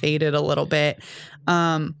certainly faded a little bit.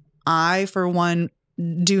 I, for one,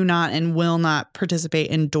 do not and will not participate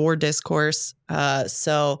in door discourse.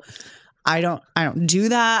 So I don't do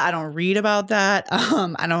that. I don't read about that.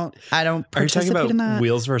 I don't participate. Are you talking about in that.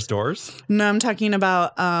 Wheels versus Doors? No, I'm talking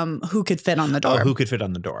about who could fit on the door. Oh, who could fit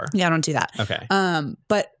on the door? Yeah, I don't do that. Okay.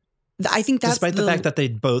 But I think that's despite the fact that they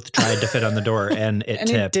both tried to fit on the door and it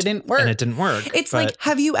tipped. It didn't work. And it didn't work. It's like,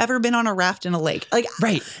 have you ever been on a raft in a lake? Like,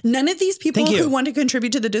 none of these people who want to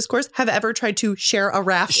contribute to the discourse have ever tried to share a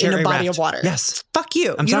raft in a body of water. Yes. Fuck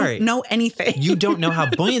you. I'm sorry. You don't know anything. You don't know how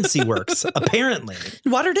buoyancy works, apparently.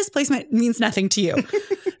 Water displacement means nothing to you.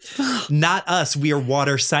 Not us. We are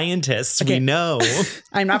water scientists. Okay. We know.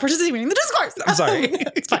 I'm not participating in the discourse. I'm sorry.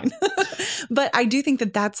 It's fine. But I do think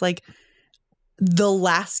that that's like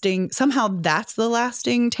somehow that's the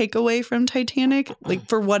lasting takeaway from Titanic. Like,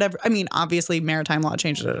 for whatever, I mean, obviously maritime law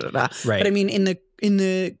changed, right? But I mean, in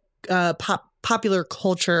the popular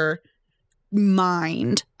culture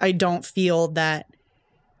mind, I don't feel that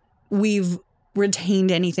we've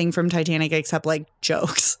retained anything from Titanic except like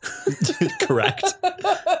jokes. Correct.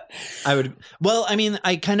 I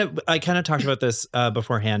kind of talked about this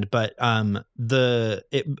beforehand, but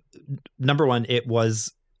number one, it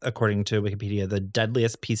was, according to Wikipedia, the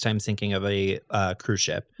deadliest peacetime sinking of a cruise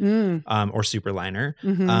ship or superliner.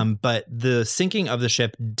 But the sinking of the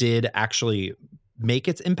ship did actually make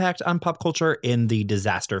its impact on pop culture in the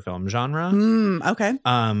disaster film genre. Okay.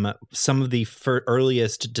 Some of the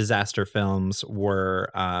earliest disaster films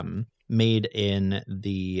were made in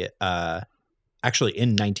the actually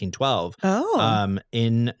in 1912.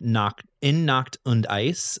 In Nacht und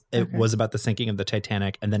Eis, it was about the sinking of the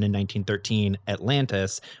Titanic, and then in 1913,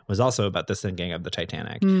 Atlantis was also about the sinking of the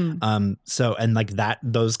Titanic. So, and like that,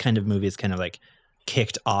 those kind of movies kind of like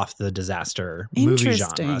kicked off the disaster movie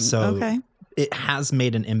genre. So it has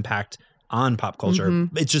made an impact on pop culture.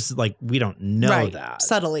 It's just like we don't know that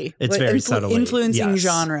subtly. It's very subtly influencing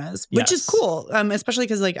genres, which is cool. Especially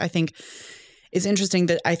because like I think it's interesting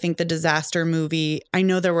that I think the disaster movie. I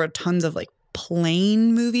know there were tons of like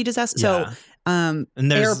plane movie disasters. So and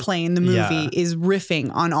Airplane, the movie, is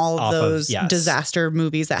riffing on all of those disaster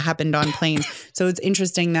movies that happened on planes. So it's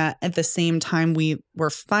interesting that at the same time we were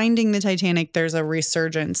finding the Titanic, there's a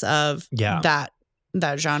resurgence of that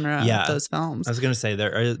genre of those films. I was going to say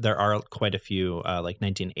there are quite a few like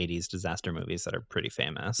 1980s disaster movies that are pretty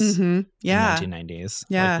famous. In 1990s,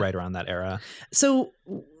 like right around that era. So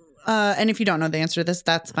and if you don't know the answer to this,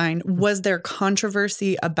 that's fine. Was there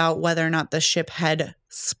controversy about whether or not the ship had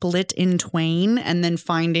split in twain, and then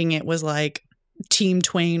finding it was like Team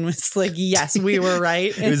Twain was like, yes, we were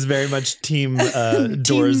right. It was very much Team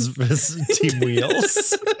Doors versus Team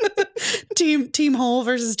Wheels. Team Hole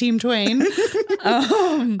versus Team Twain.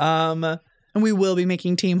 And we will be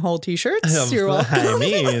making Team Hole t-shirts. You're welcome. I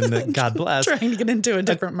mean, God bless. Trying to get into a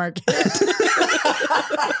different market.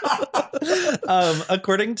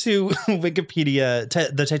 According to Wikipedia,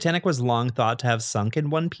 the Titanic was long thought to have sunk in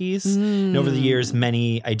one piece. And over the years,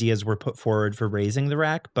 many ideas were put forward for raising the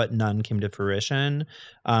wreck, but none came to fruition.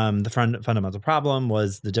 The fundamental problem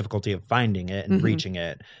was the difficulty of finding it and reaching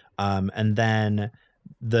it. And then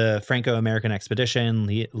the Franco-American expedition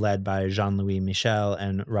led by Jean-Louis Michel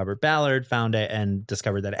and Robert Ballard found it and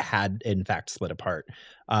discovered that it had in fact split apart.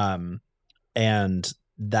 And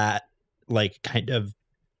that like kind of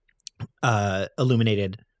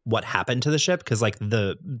illuminated what happened to the ship, because like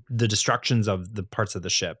the destructions of the parts of the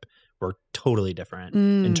ship were totally different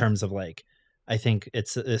in terms of like, I think it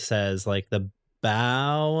says like the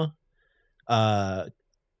bow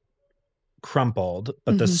crumpled,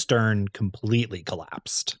 but the stern completely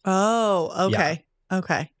collapsed. Oh, okay. Yeah.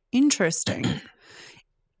 Okay. Interesting.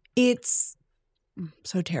 It's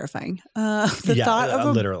so terrifying. The thought of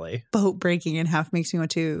a literally boat breaking in half makes me want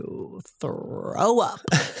to throw up.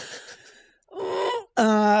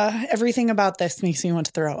 Everything about this makes me want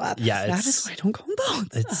to throw up. Yeah, that is why I don't go on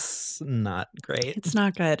boats. It's not great. It's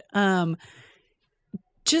not good.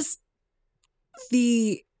 Just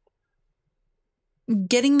the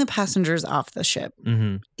getting the passengers off the ship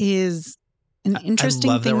is an interesting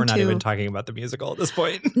I love thing that we're not to... even talking about the musical at this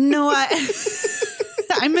point. No,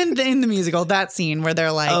 I'm in the musical, that scene where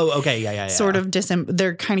they're like, oh, okay, yeah. Sort of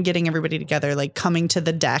they're kind of getting everybody together, like coming to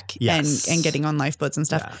the deck and getting on lifeboats and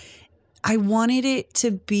stuff. Yeah. I wanted it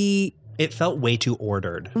to be. It felt way too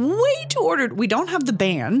ordered. Way too ordered. We don't have the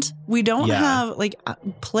band. We don't have like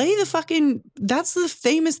play the fucking. That's the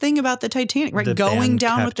famous thing about the Titanic, right? Going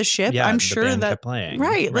down with the ship. Yeah, I'm sure band that kept playing.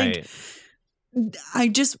 Right. Like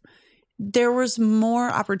there was more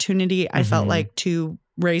opportunity. I felt like to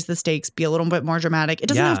raise the stakes, be a little bit more dramatic. It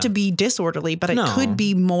doesn't have to be disorderly, but it could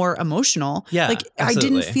be more emotional. Yeah, like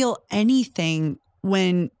absolutely. I didn't feel anything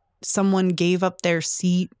when someone gave up their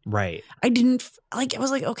seat. Right. I didn't like. It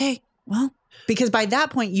was like, okay, well, because by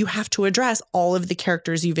that point you have to address all of the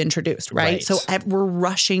characters you've introduced, right? So we're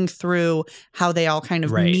rushing through how they all kind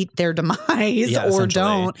of meet their demise or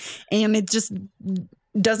don't, and it just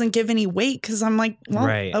doesn't give any weight because I'm like,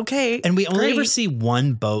 well, okay. And we only ever see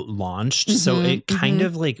one boat launched. So it kind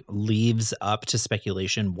of like leaves up to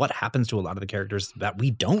speculation what happens to a lot of the characters that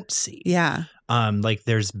we don't see. Yeah. Like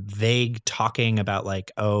there's vague talking about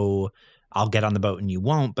like, oh, I'll get on the boat and you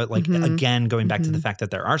won't. But like, again, going back to the fact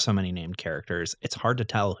that there are so many named characters, it's hard to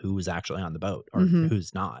tell who's actually on the boat or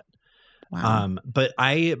who's not. Wow. But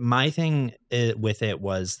my thing with it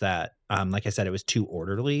was that, like I said, it was too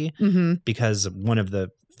orderly because one of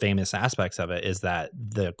the famous aspects of it is that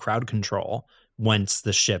the crowd control, once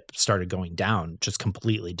the ship started going down, just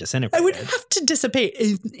completely disintegrated. It would have to dissipate,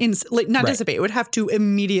 dissipate. It would have to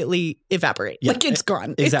immediately evaporate. Yeah, like it's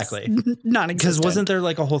gone. Exactly. It's non-existent. Because wasn't there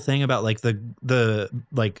like a whole thing about like the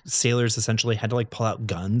like sailors essentially had to like pull out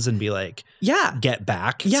guns and be like, get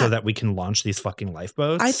back so that we can launch these fucking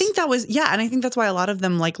lifeboats? I think that was, and I think that's why a lot of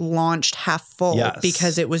them like launched half full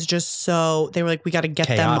because it was just so, they were like, we got to get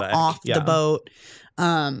chaotic. them off the boat.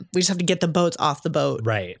 We just have to get the boats off the boat,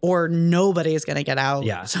 right? Or nobody is going to get out.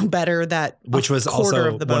 Yeah. So better that, which was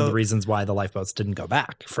also one of the reasons why the lifeboats didn't go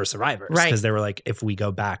back for survivors, right? Because they were like, if we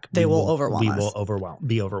go back, they will overwhelm. We us. will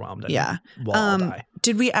be overwhelmed. And we'll all die.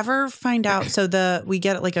 Did we ever find out? So we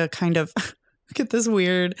get like a kind of get this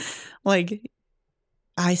weird, like,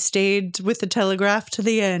 I stayed with the Telegraph to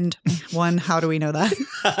the end. One, how do we know that?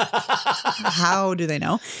 How do they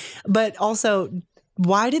know? But also,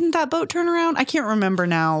 why didn't that boat turn around? I can't remember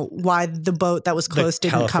now why the boat that was close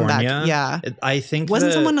didn't come back. Yeah. I think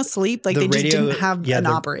wasn't someone asleep? Like they just didn't have an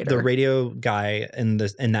operator. The radio guy in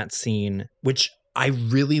that scene, which I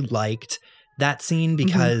really liked that scene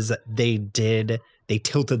because they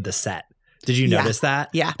tilted the set. Did you notice that?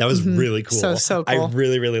 Yeah. That was really cool. So cool. I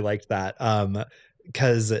really, really liked that.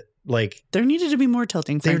 Because like there needed to be more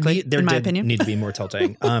tilting, frankly, in my opinion. Need to be more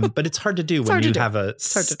tilting. But it's hard to do when you have a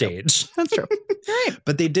stage. That's true. Right.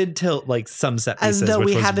 But they did tilt like some set pieces, as though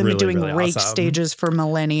we which haven't been doing really rake awesome. Stages for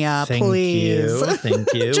millennia. Thank please,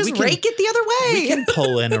 thank you. Just rake it the other way. We can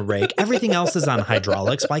pull in a rake. Everything else is on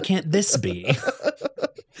hydraulics. Why can't this be?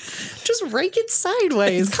 Just rake it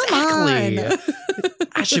sideways. Exactly. Come on.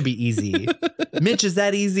 That should be easy. Mitch, is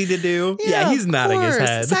that easy to do? Yeah, he's nodding his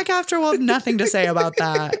head. SAG-AFTRA will have nothing to say about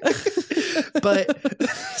that. But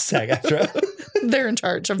SAG-AFTRA, they're in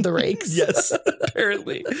charge of the rakes. Yes,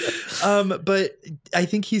 apparently. But I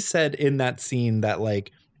think he said in that scene that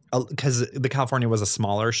like because the California was a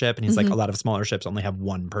smaller ship, and he's like, a lot of smaller ships only have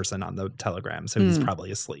one person on the telegram, so he's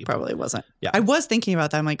probably asleep. Probably wasn't. Yeah. I was thinking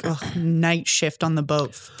about that. I'm like, ugh, night shift on the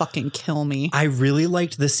boat, fucking kill me. I really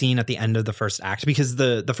liked the scene at the end of the first act, because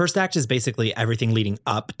the first act is basically everything leading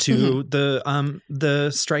up to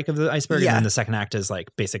the strike of the iceberg, Yeah. and then the second act is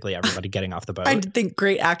like basically everybody getting off the boat. I did think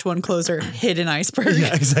great Act 1 closer, hidden iceberg.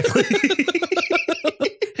 Yeah, exactly.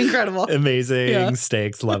 Incredible. Amazing Yeah.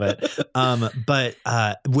 stakes, love it. But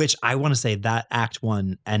which I want to say that Act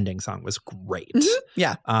 1 ending song was great.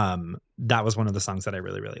 Yeah. That was one of the songs that I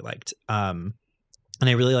really, really liked. And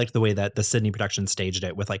I really liked the way that the Sydney production staged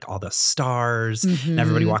it with like all the stars and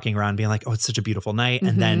everybody walking around being like, oh, it's such a beautiful night.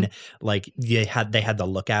 And then like they had the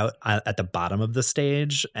lookout at the bottom of the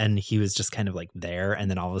stage, and he was just kind of like there. And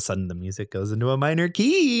then all of a sudden the music goes into a minor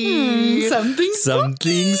key. Something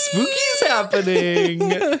spooky's happening.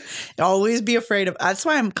 Always be afraid of. That's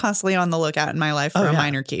why I'm constantly on the lookout in my life for a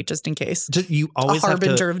minor key, just in case. You A always have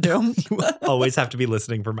harbinger to, of doom. you always have to be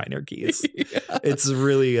listening for minor keys. It's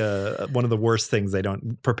really one of the worst things they don't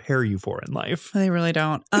prepare you for in life. They really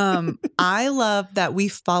don't. I love that we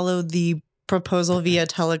followed the proposal via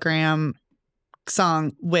telegram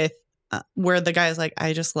song with where the guy's like,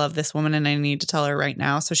 I just love this woman and I need to tell her right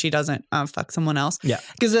now so she doesn't fuck someone else. Yeah.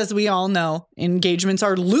 Because as we all know, engagements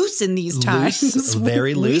are loose in these times. Loose,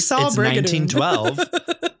 very We loose. saw It's Brigadoon. 1912.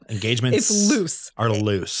 Engagements It's loose. are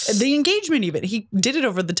loose. The engagement even. He did it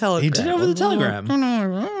over the telegram. He did it over the telegram.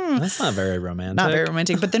 That's not very romantic. Not very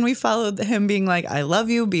romantic. But then we followed him being like, I love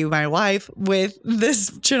you, be my wife, with this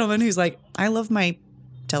gentleman who's like, I love my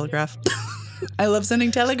telegraph. I love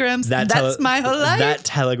sending telegrams. That's my whole life. That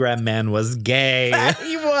telegram man was gay.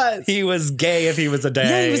 He was. He was gay if he was a Yeah,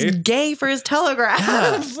 day. he was gay for his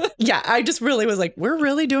telegraph. Yeah, I just really was like, we're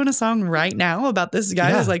really doing a song right now about this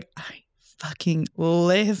guy who's like, I fucking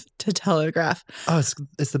live to telegraph. Oh,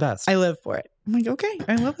 it's the best. I live for it. I'm like, okay,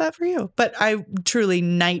 I love that for you. But I truly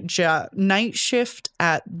night shift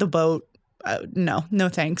at the boat. No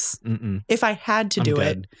thanks. Mm-mm. If I had to do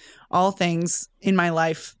it, all things in my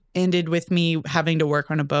life ended with me having to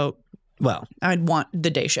work on a boat. Well, I'd want the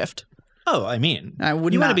day shift. oh, I mean, I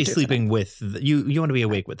would you want not to be do sleeping with you want to be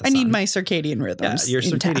awake with the I sun. need my circadian rhythms. your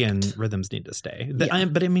circadian intact. rhythms need to stay. Yeah.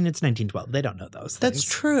 But I mean, it's 1912. They don't know those things. That's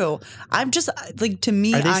true. I'm just like, to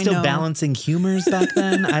me, Are they I still know balancing humors back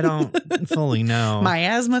then? I don't fully know. my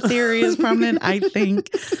asthma theory is prominent. I think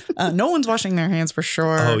no one's washing their hands for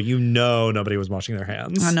sure. Oh, nobody was washing their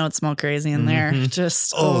hands. I know it smelled crazy in there.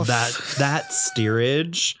 Just Oh, oof. that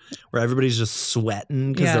steerage where everybody's just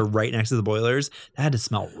sweating because Yeah. they're right next to the boilers. That had to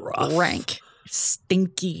smell rough. rank,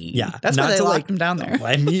 stinky. Yeah, that's not why they to, locked like- him down there.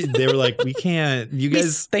 I mean, they were like, we can't. You He's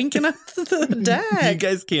guys, stinking up the you deck.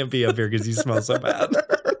 guys can't be up here because you smell so bad.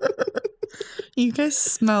 You guys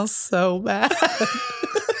smell so bad.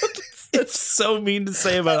 It's so mean to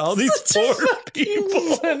say about all these Such a poor fucking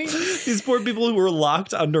people. funny- These poor people who were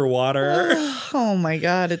locked underwater. Oh my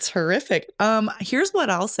God, it's horrific. Here's what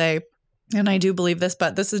I'll say, and I do believe this,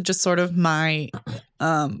 but this is just sort of my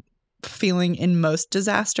feeling in most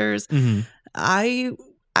disasters. Mhm. I'd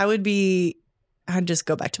just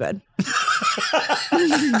go back to bed.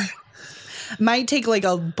 Might take like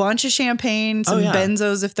a bunch of champagne, some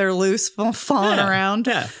benzos if they're loose, falling around.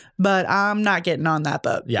 Yeah, But I'm not getting on that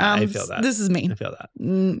boat. Yeah, I feel that. This is me. I feel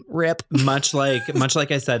that. Rip. Much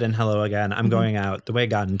like I said in Hello Again, I'm going out the way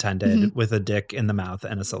God intended, with a dick in the mouth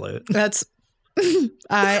and a salute. That's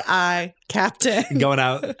I Captain. Going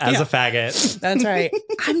out as a faggot. That's right.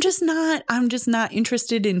 I'm just not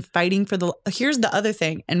interested in fighting for the. Here's the other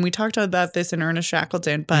thing, and we talked about this in Ernest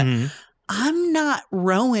Shackleton, but Mhm. I'm not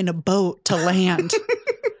rowing a boat to land.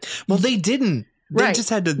 Well, they didn't. They Right. just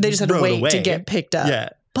had to. They just had to row wait away. to get picked up. Yeah,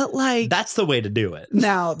 But like that's the way to do it.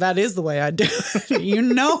 now, that is the way I do it. You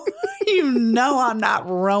know, I'm not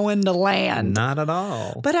rowing to land. Not at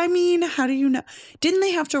all. But I mean, how do you know? Didn't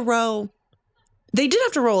they have to row? They did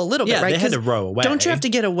have to row a little bit, Yeah, right? they had to 'Cause row away. Don't you have to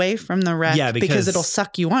get away from the wreck? Yeah, because it'll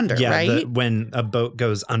suck you under, Yeah, right? when a boat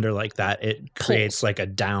goes under like that, it creates like a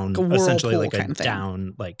down, Like a essentially like whirlpool a kind of thing.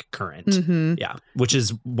 down like current. Mhm. Yeah, which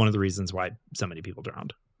is one of the reasons why so many people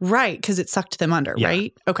drowned. Right, because it sucked them under, Yeah.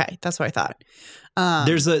 right? Okay, that's what I thought.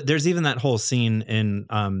 There's even that whole scene in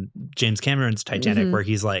James Cameron's Titanic Mhm. where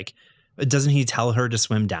he's like, doesn't he tell her to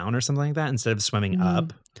swim down or something like that instead of swimming Mm.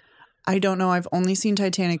 up? I don't know. I've only seen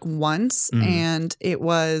Titanic once, Mhm. and it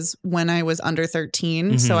was when I was under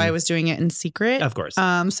 13, so Mhm. I was doing it in secret. Of course.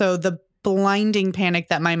 So the blinding panic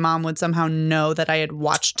that my mom would somehow know that I had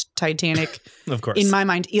watched Titanic Of course. in my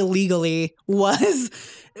mind illegally was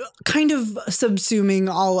kind of subsuming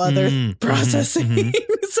all other processing.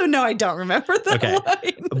 So no, I don't remember that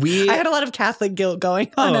line. I had a lot of Catholic guilt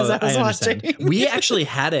going on as I was watching. We actually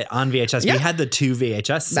had it on VHS. Yeah. We had the 2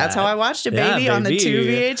 VHS set. That's how I watched it, baby, on the 2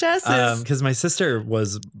 VHSs. Because my sister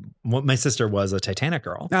was a Titanic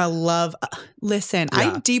girl. I love. Listen,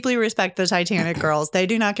 I deeply respect the Titanic girls. They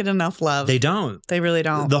do not get enough love. They don't. They really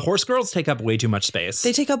don't. The horse girls take up way too much space.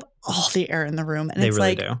 They take up all the air in the room, and They it's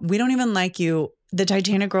really like do. we don't even like you. The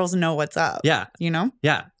Titanic girls know what's up. Yeah. You know?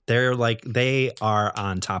 Yeah. They are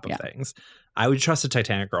on top of things. I would trust a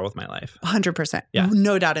Titanic girl with my life. 100%. Yeah.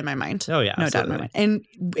 No doubt in my mind. Oh, yeah. No doubt in my mind. And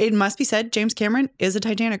it must be said, James Cameron is a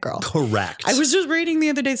Titanic girl. Correct. I was just reading the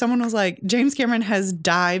other day, someone was like, James Cameron has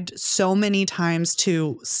dived so many times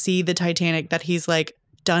to see the Titanic that he's like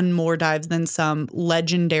done more dives than some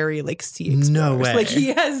legendary like sea explorers. No way. Like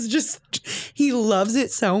he loves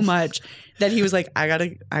it so much that he was like, I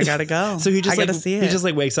gotta go. So he just I gotta see it. He just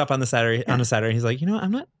like wakes up on a Saturday. He's like, you know,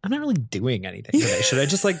 I'm not really doing anything today. Should I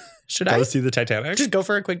just like go see the Titanic? Just go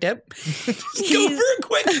for a quick dip. Go for a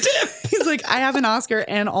quick dip. He's like, I have an Oscar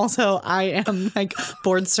and also I am like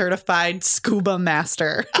board certified scuba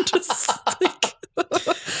master. Just like,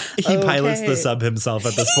 He pilots the sub himself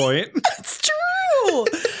at this point. That's true.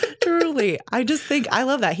 Truly. I just think I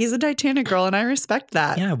love that. He's a Titanic girl and I respect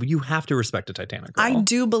that. Yeah, but you have to respect a Titanic girl. I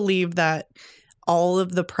do believe that all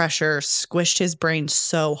of the pressure squished his brain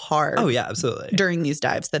so hard. Oh, yeah, absolutely. During these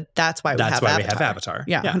dives that's why we have Avatar.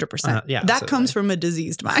 Yeah, 100%. Yeah, that comes from a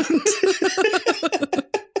diseased mind.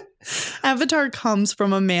 Avatar comes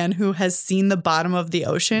from a man who has seen the bottom of the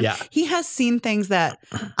ocean. Yeah. He has seen things that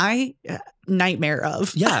I nightmare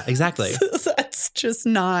of. Yeah, exactly. That's just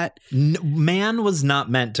not. Man was not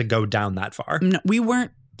meant to go down that far. No, we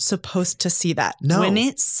weren't supposed to see that. No. When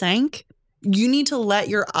it sank, you need to let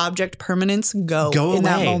your object permanence go Go in away.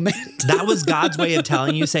 that moment. That was God's way of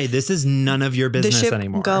telling you, say, this is none of your The business ship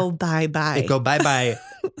anymore. go bye-bye. Go bye-bye.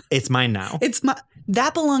 It's mine now.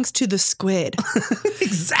 That belongs to the squid.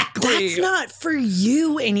 Exactly. That's not for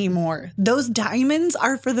you anymore. Those diamonds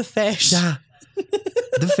are for the fish. Yeah.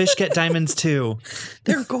 The fish get diamonds too.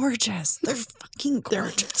 They're gorgeous. They're fucking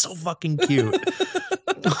gorgeous. They're so fucking cute.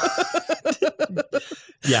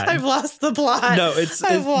 Yeah. I've lost the plot. No,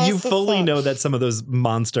 you the fully plot. know that some of those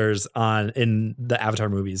monsters in the Avatar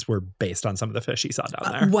movies were based on some of the fish he saw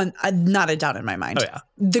down there. Not a doubt in my mind. Oh, yeah.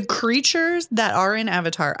 The creatures that are in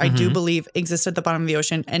Avatar, I do believe exist at the bottom of the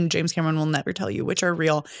ocean, and James Cameron will never tell you which are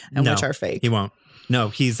real and which are fake. He won't. No,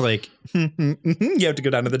 he's like, you have to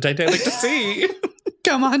go down to the Titanic to see.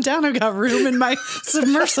 Come on down. I've got room in my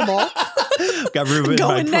submersible. Got room in my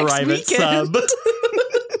Going next private weekend.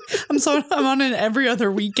 sub. I'm on an every other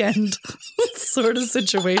weekend sort of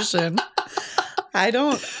situation.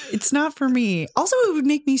 It's not for me. Also, it would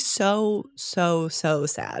make me so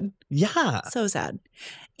sad. Yeah. So sad.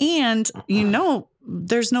 And,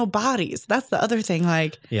 there's no bodies. That's the other thing.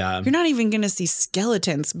 Like, Yeah. you're not even going to see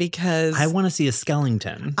skeletons because I want to see a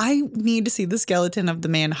skeleton. I need to see the skeleton of the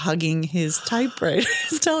man hugging his typewriter,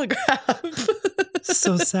 his telegraph.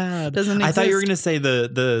 So sad. Doesn't I thought you were exist. going to say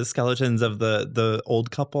the skeletons of the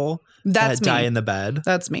old couple That's that die me. in the bed.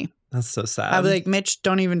 That's me. That's so sad. I'd be like, Mitch,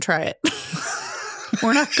 don't even try it.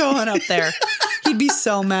 We're not going up there. He'd be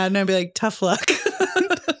so mad. And I'd be like, tough luck.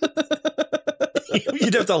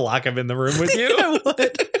 You'd have to lock him in the room with you. I would.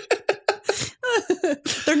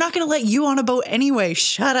 They're not going to let you on a boat anyway.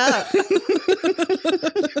 Shut up.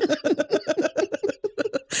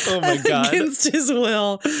 Oh my God. Against his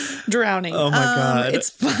will, drowning. Oh my God.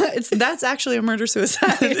 That's actually a murder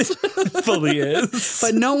suicide. It fully is.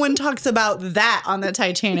 But no one talks about that on the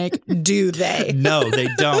Titanic, do they? No, they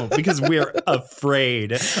don't, because we're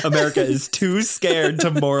afraid. America is too scared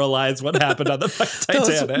to moralize what happened on the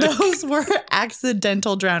Titanic. Those were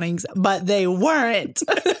accidental drownings, but they weren't.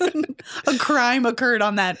 A crime occurred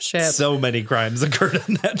on that ship. So many crimes occurred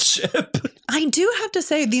on that ship. I do have to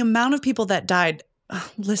say, the amount of people that died.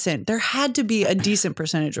 Listen, there had to be a decent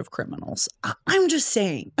percentage of criminals. I'm just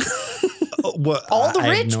saying. What, All the I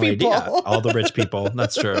have rich no people. idea. All the rich people.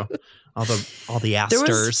 That's true. All the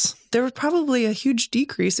Astors. There was probably a huge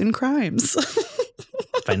decrease in crimes.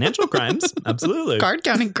 Financial crimes. Absolutely. Card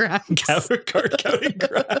counting crimes. Card counting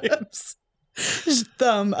crimes. Just,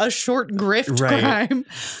 a short grift Right. crime.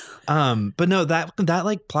 But no, that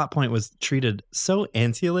like plot point was treated so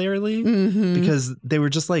ancillarily Mhm. because they were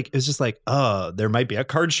just like, it was just like, oh, there might be a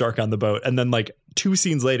card shark on the boat. And then like 2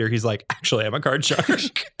 scenes later, he's like, actually, I'm a card shark.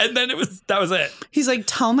 And then that was it. He's like,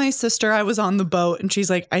 tell my sister I was on the boat. And she's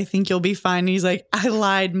like, I think you'll be fine. And he's like, I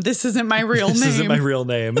lied. This isn't my real name. This isn't my real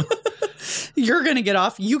name. You're going to get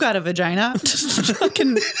off. You got a vagina.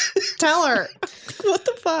 Fucking tell her. What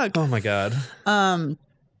the fuck? Oh my God.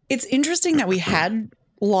 It's interesting that we had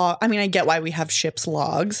I mean, I get why we have ship's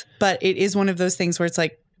logs, but it is one of those things where it's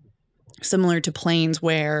like similar to planes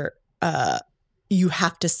where you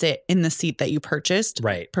have to sit in the seat that you purchased.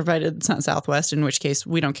 Right. Provided it's not Southwest, in which case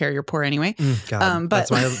we don't care, you're poor anyway. God. But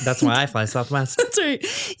That's why I fly Southwest. that's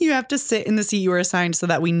right. You have to sit in the seat you were assigned so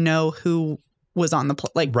that we know who was on the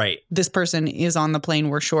plane. Like, Right. this person is on the plane.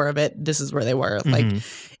 We're sure of it. This is where they were. Mm-hmm. Like,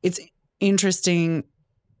 it's interesting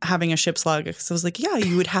having a ship's log. Because I was like, yeah,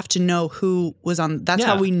 you would have to know who was on. That's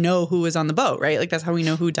how Yeah. we know who was on the boat, right? Like, that's how we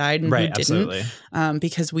know who died and who Right. didn't. Absolutely.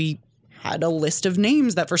 Because we had a list of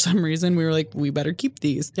names that for some reason we were like, we better keep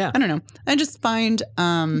these. Yeah. I don't know. I just find,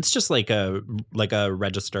 It's just like a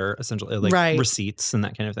register, essentially, like Right. receipts and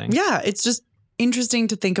that kind of thing. yeah, it's just interesting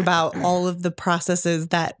to think about all of the processes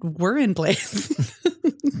that were in place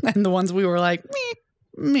and the ones we were like, meh,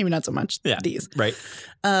 maybe not so much. Yeah. These. Right.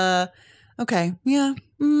 Okay. Yeah.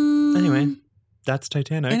 Anyway, that's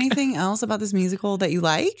Titanic. Anything else about this musical that you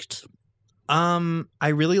liked? I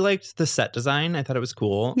really liked the set design. I thought it was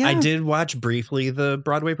cool. Yeah. I did watch briefly the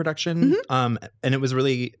Broadway production. And it was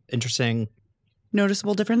really interesting.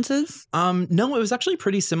 Noticeable differences? No, it was actually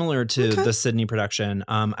pretty similar to Okay. the Sydney production.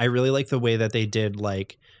 I really like the way that they did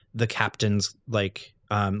like the captain's like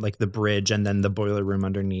the bridge and then the boiler room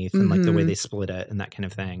underneath and like the way they split it and that kind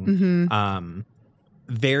of thing. Mm-hmm.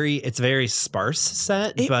 It's very sparse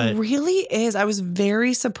set, It but really is. I was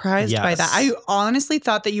very surprised by that. Yes. I honestly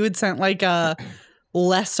thought that you had sent like a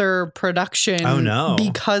lesser production. Oh, no.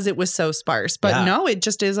 Because it was so sparse. But Yeah. no, it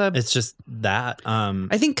just is it's just that.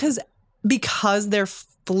 I think because they're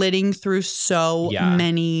flitting through so Yeah.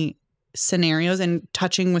 many scenarios and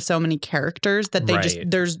touching with so many characters that they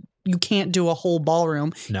Right. you can't do a whole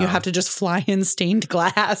ballroom. No. You have to just fly in stained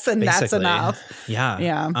glass and that's Basically. enough. Yeah.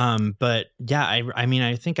 Yeah. But yeah, I mean,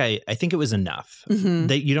 I think it was enough. Mhm.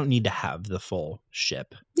 That you don't need to have the full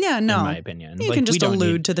ship, Yeah, in no. my opinion. You Like, can we just don't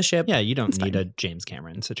allude need- to the ship. Yeah, you don't It's need fine. a James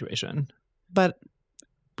Cameron situation. But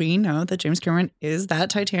we know that James Cameron is that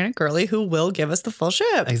Titanic girly who will give us the full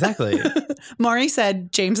ship. Exactly. Maury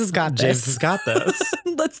said James has got this. James has got this.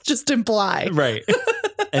 Let's just imply. Right.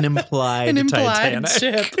 An implied An Titanic.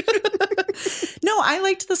 ship. No, I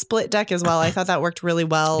liked the split deck as well. I thought that worked really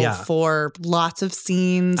well Yeah. for lots of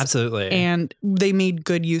scenes. Absolutely. And they made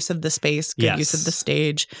good use of the space, good use of the Yes.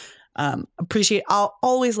 stage. I'll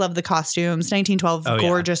always love the costumes. 1912, Oh, yeah.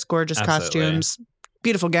 gorgeous Absolutely. costumes.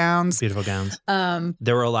 Beautiful gowns. Beautiful gowns. Um,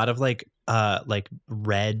 There were a lot of like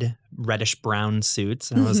reddish brown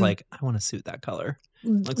suits. And I was Mhm. like, I want to suit that color.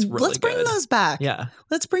 Looks really let's bring good. those back. Yeah.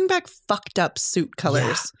 Let's bring back fucked up suit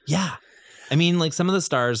colors. Yeah. I mean, like some of the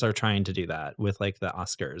stars are trying to do that with like the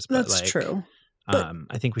Oscars. But That's like, true.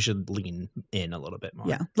 I think we should lean in a little bit more.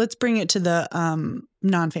 Yeah. Let's bring it to the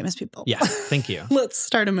non-famous people. Yeah. Thank you. Let's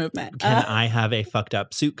start a movement. Can I have a fucked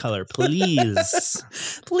up suit color, please?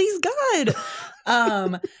 Please God.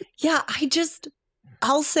 Yeah,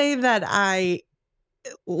 I'll say that I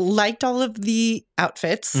liked all of the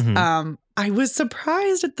outfits. Mhm. I was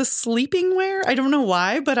surprised at the sleeping wear. I don't know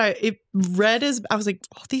why, but I was like,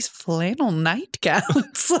 oh, these flannel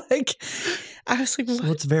nightgowns. Like, I was like,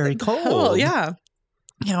 Well, it's very what the hell? cold. Yeah.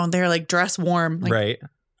 You know, they're like dress warm. Like, Right.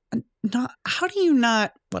 how do you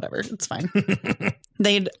not, whatever, it's fine.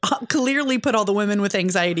 They'd clearly put all the women with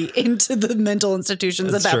anxiety into the mental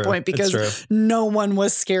institutions It's at that true. point It's because true. no one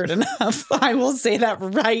was scared enough. I will say that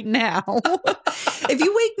right now. If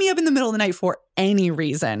you wake me up in the middle of the night for any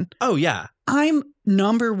reason, Oh, yeah. I'm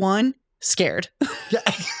number one, scared. Yeah.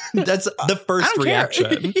 That's the I first don't care.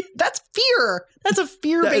 reaction. That's fear. That's a That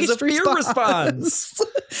fear-based is a fear response.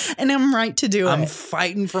 And I'm right to do I'm it.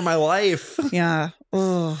 fighting for my life. Yeah.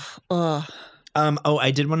 Oh.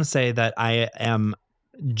 I did want to say that I am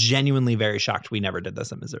genuinely very shocked we never did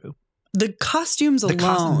this in Mizzou. The costumes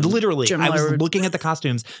alone. Literally, Jim I was Lillard. looking at the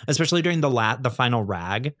costumes, especially during the final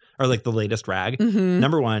rag or like the latest rag. Mhm.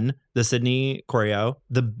 Number one, the Sydney choreo,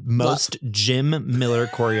 the most Jim Miller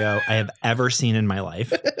choreo I have ever seen in my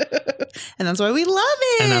life. And that's why we love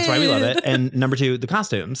it. And that's why we love it. And number two, the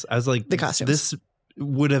costumes. I was like, The costumes. This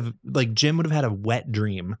would have, like, Jim would have had a wet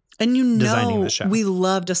dream. And you designing know, the show. we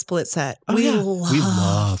loved a split set. Oh, we yeah. loved We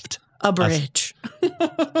loved a bridge.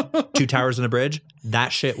 Two Towers and a Bridge.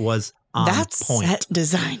 That shit was on That's point. set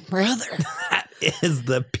design, brother. That is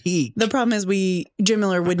the peak. The problem is Jim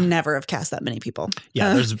Miller would never have cast that many people.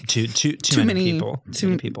 Yeah, there's too many people. Too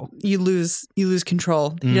many people. You lose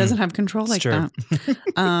control. He doesn't have control like true.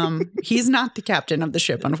 that. He's not the captain of the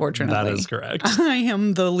ship, unfortunately. That is correct. I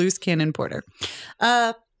am the loose cannon porter.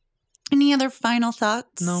 Any other final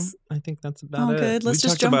thoughts? No, I think that's about Oh, it. good. Let's we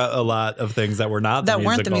just talked jump- about a lot of things that were not That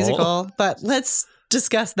weren't the musical, but let's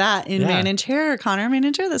discuss that in Yeah. Man in Chair. Connor, Man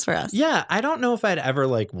in Chair this for us. Yeah, I don't know if I'd ever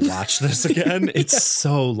like watch this again. It's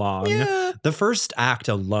so long. Yeah. The first act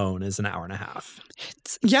alone is an hour and a half.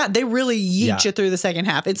 Yeah, they really yeet Yeah. you through the second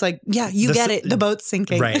half. It's like, yeah, you The get s- it. The boat's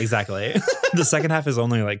sinking. Right, exactly. The second half is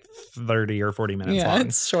only like 30 or 40 minutes Yeah, long.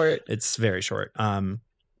 it's short. It's very short.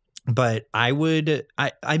 But I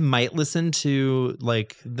might listen to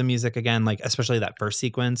like the music again, like especially that first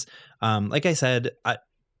sequence. Like I said,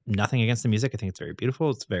 nothing against the music. I think it's very beautiful.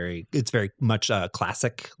 It's very much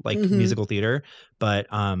classic like Mhm. musical theater. But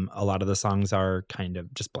a lot of the songs are kind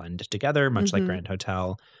of just blended together, much like Mhm. Grand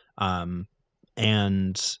Hotel.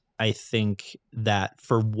 And I think that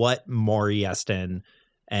for what Maury Yeston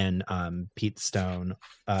and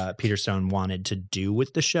Peter Stone wanted to do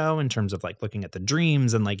with the show in terms of like looking at the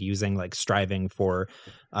dreams and like using like striving for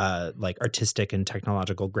like artistic and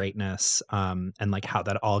technological greatness and like how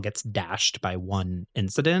that all gets dashed by one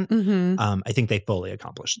incident. Mm-hmm. I think they fully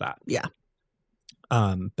accomplished that. Yeah.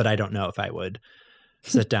 But I don't know if I would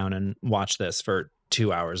sit down and watch this for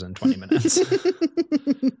 2 hours and 20 minutes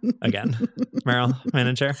again. Meryl, Man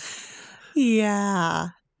in Chair. Yeah.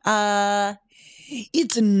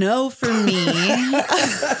 It's a no for me.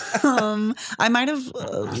 I might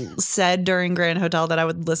have said during Grand Hotel that I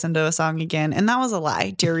would listen to a song again, and that was a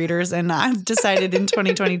lie, dear readers. And I've decided in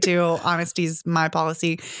 2022, honesty's my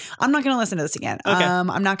policy. I'm not going to listen to this again. Okay.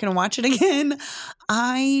 I'm not going to watch it again.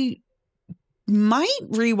 I might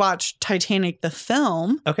rewatch Titanic the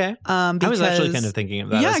film. Okay. Because, I was actually kind of thinking of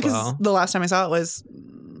that as because well. the last time I saw it was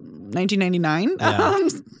 1999. Yeah.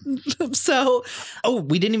 So Oh,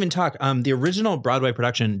 we didn't even talk. The original Broadway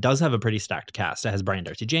production does have a pretty stacked cast. It has Brian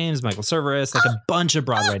Darcy James, Michael Cerveris, like a bunch of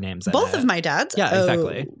Broadway names. in both it. of my dads. Yeah,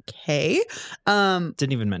 exactly. Okay.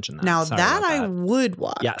 Didn't even mention that. Now Sorry that about I would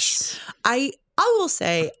watch. Yes. I will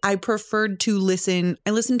say I preferred to listen.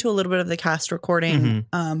 I listened to a little bit of the cast recording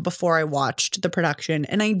before I watched the production,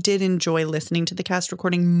 and I did enjoy listening to the cast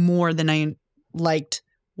recording more than I liked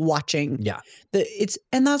watching. Yeah.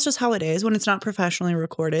 And that's just how it is when it's not professionally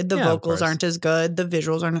recorded. The Yeah, of vocals course. aren't as good. The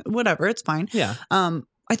visuals aren't. Whatever. It's fine. Yeah.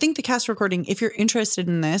 I think the cast recording, if you're interested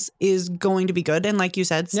in this, is going to be good. And like you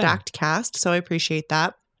said, Yeah. stacked cast. So I appreciate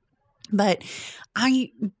that. But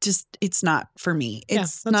it's not for me. Yeah,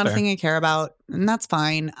 It's that's not a fair. thing I care about. And that's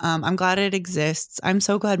fine. I'm glad it exists. I'm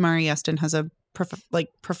so glad Maury Yeston has a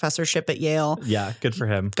professorship at Yale. Yeah. Good for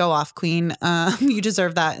him. Go off, Queen. You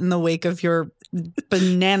deserve that in the wake of your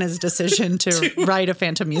bananas decision to write a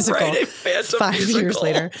Phantom musical. Write a Phantom 5 years musical.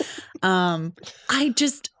 later. I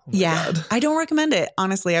just, God. I don't recommend it.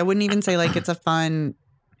 Honestly, I wouldn't even say like it's a fun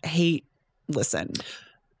hate listen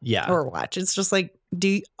Yeah. or watch. It's just like,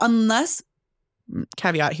 unless,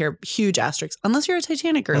 caveat here, huge asterisk, unless you're a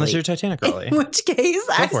Titanic girly. Unless you're Titanic girly. In which case,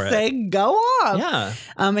 I for it. say go off. Yeah.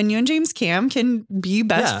 And you and James Cam can be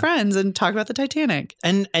best Yeah. friends and talk about the Titanic.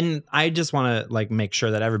 And I just want to like make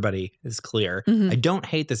sure that everybody is clear. Mhm. I don't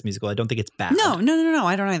hate this musical. I don't think it's bad. No,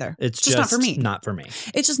 I don't either. It's just not for me. Not for me.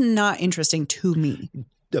 It's just not interesting to me.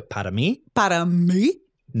 Para me? Para me?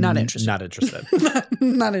 Not interested. Not interested.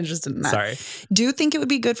 Not interested in that. Sorry. Do you think it would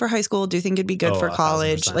be good for high school? Do you think it'd be good Oh, for 1000%.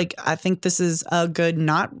 college? Like, I think this is a good,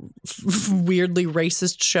 not weirdly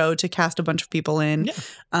racist show to cast a bunch of people in,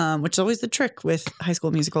 which is always the trick with high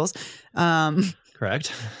school musicals.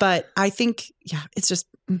 Correct. But I think, it's just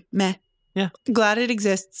meh. Yeah. Glad it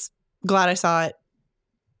exists. Glad I saw it.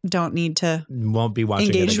 Don't need to Won't be watching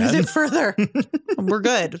engage it with again. it further. We're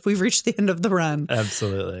good. We've reached the end of the run.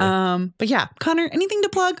 Absolutely. But yeah, Connor, anything to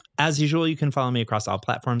plug? As usual, you can follow me across all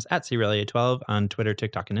platforms at Cerelia12 on Twitter,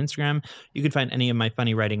 TikTok, and Instagram. You can find any of my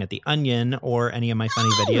funny writing at The Onion or any of my funny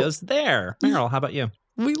videos there. Meryl, how about you?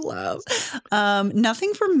 We love.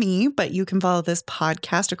 Nothing for me, but you can follow this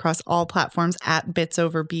podcast across all platforms at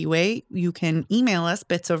BitsOverBway. You can email us,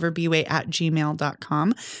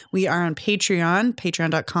 bitsoverbway@gmail.com. We are on Patreon,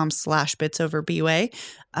 patreon.com/bitsoverbway.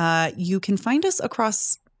 You can find us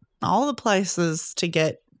across all the places to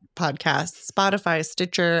get podcasts: Spotify,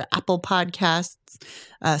 Stitcher, Apple Podcasts,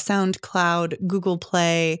 SoundCloud, Google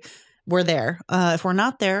Play. We're there. If we're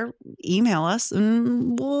not there, email us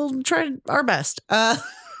and we'll try our best to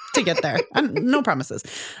get there. No promises.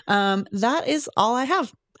 That is all I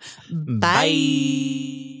have. Bye.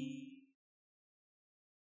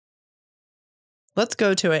 Let's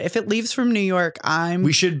go to it. If it leaves from New York,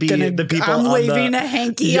 We should be the people I'm on waving the, a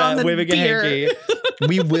hanky on the waving beer. a hanky.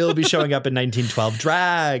 We will be showing up in 1912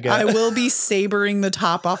 drag. I will be sabering the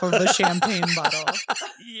top off of the champagne bottle.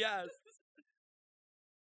 Yes.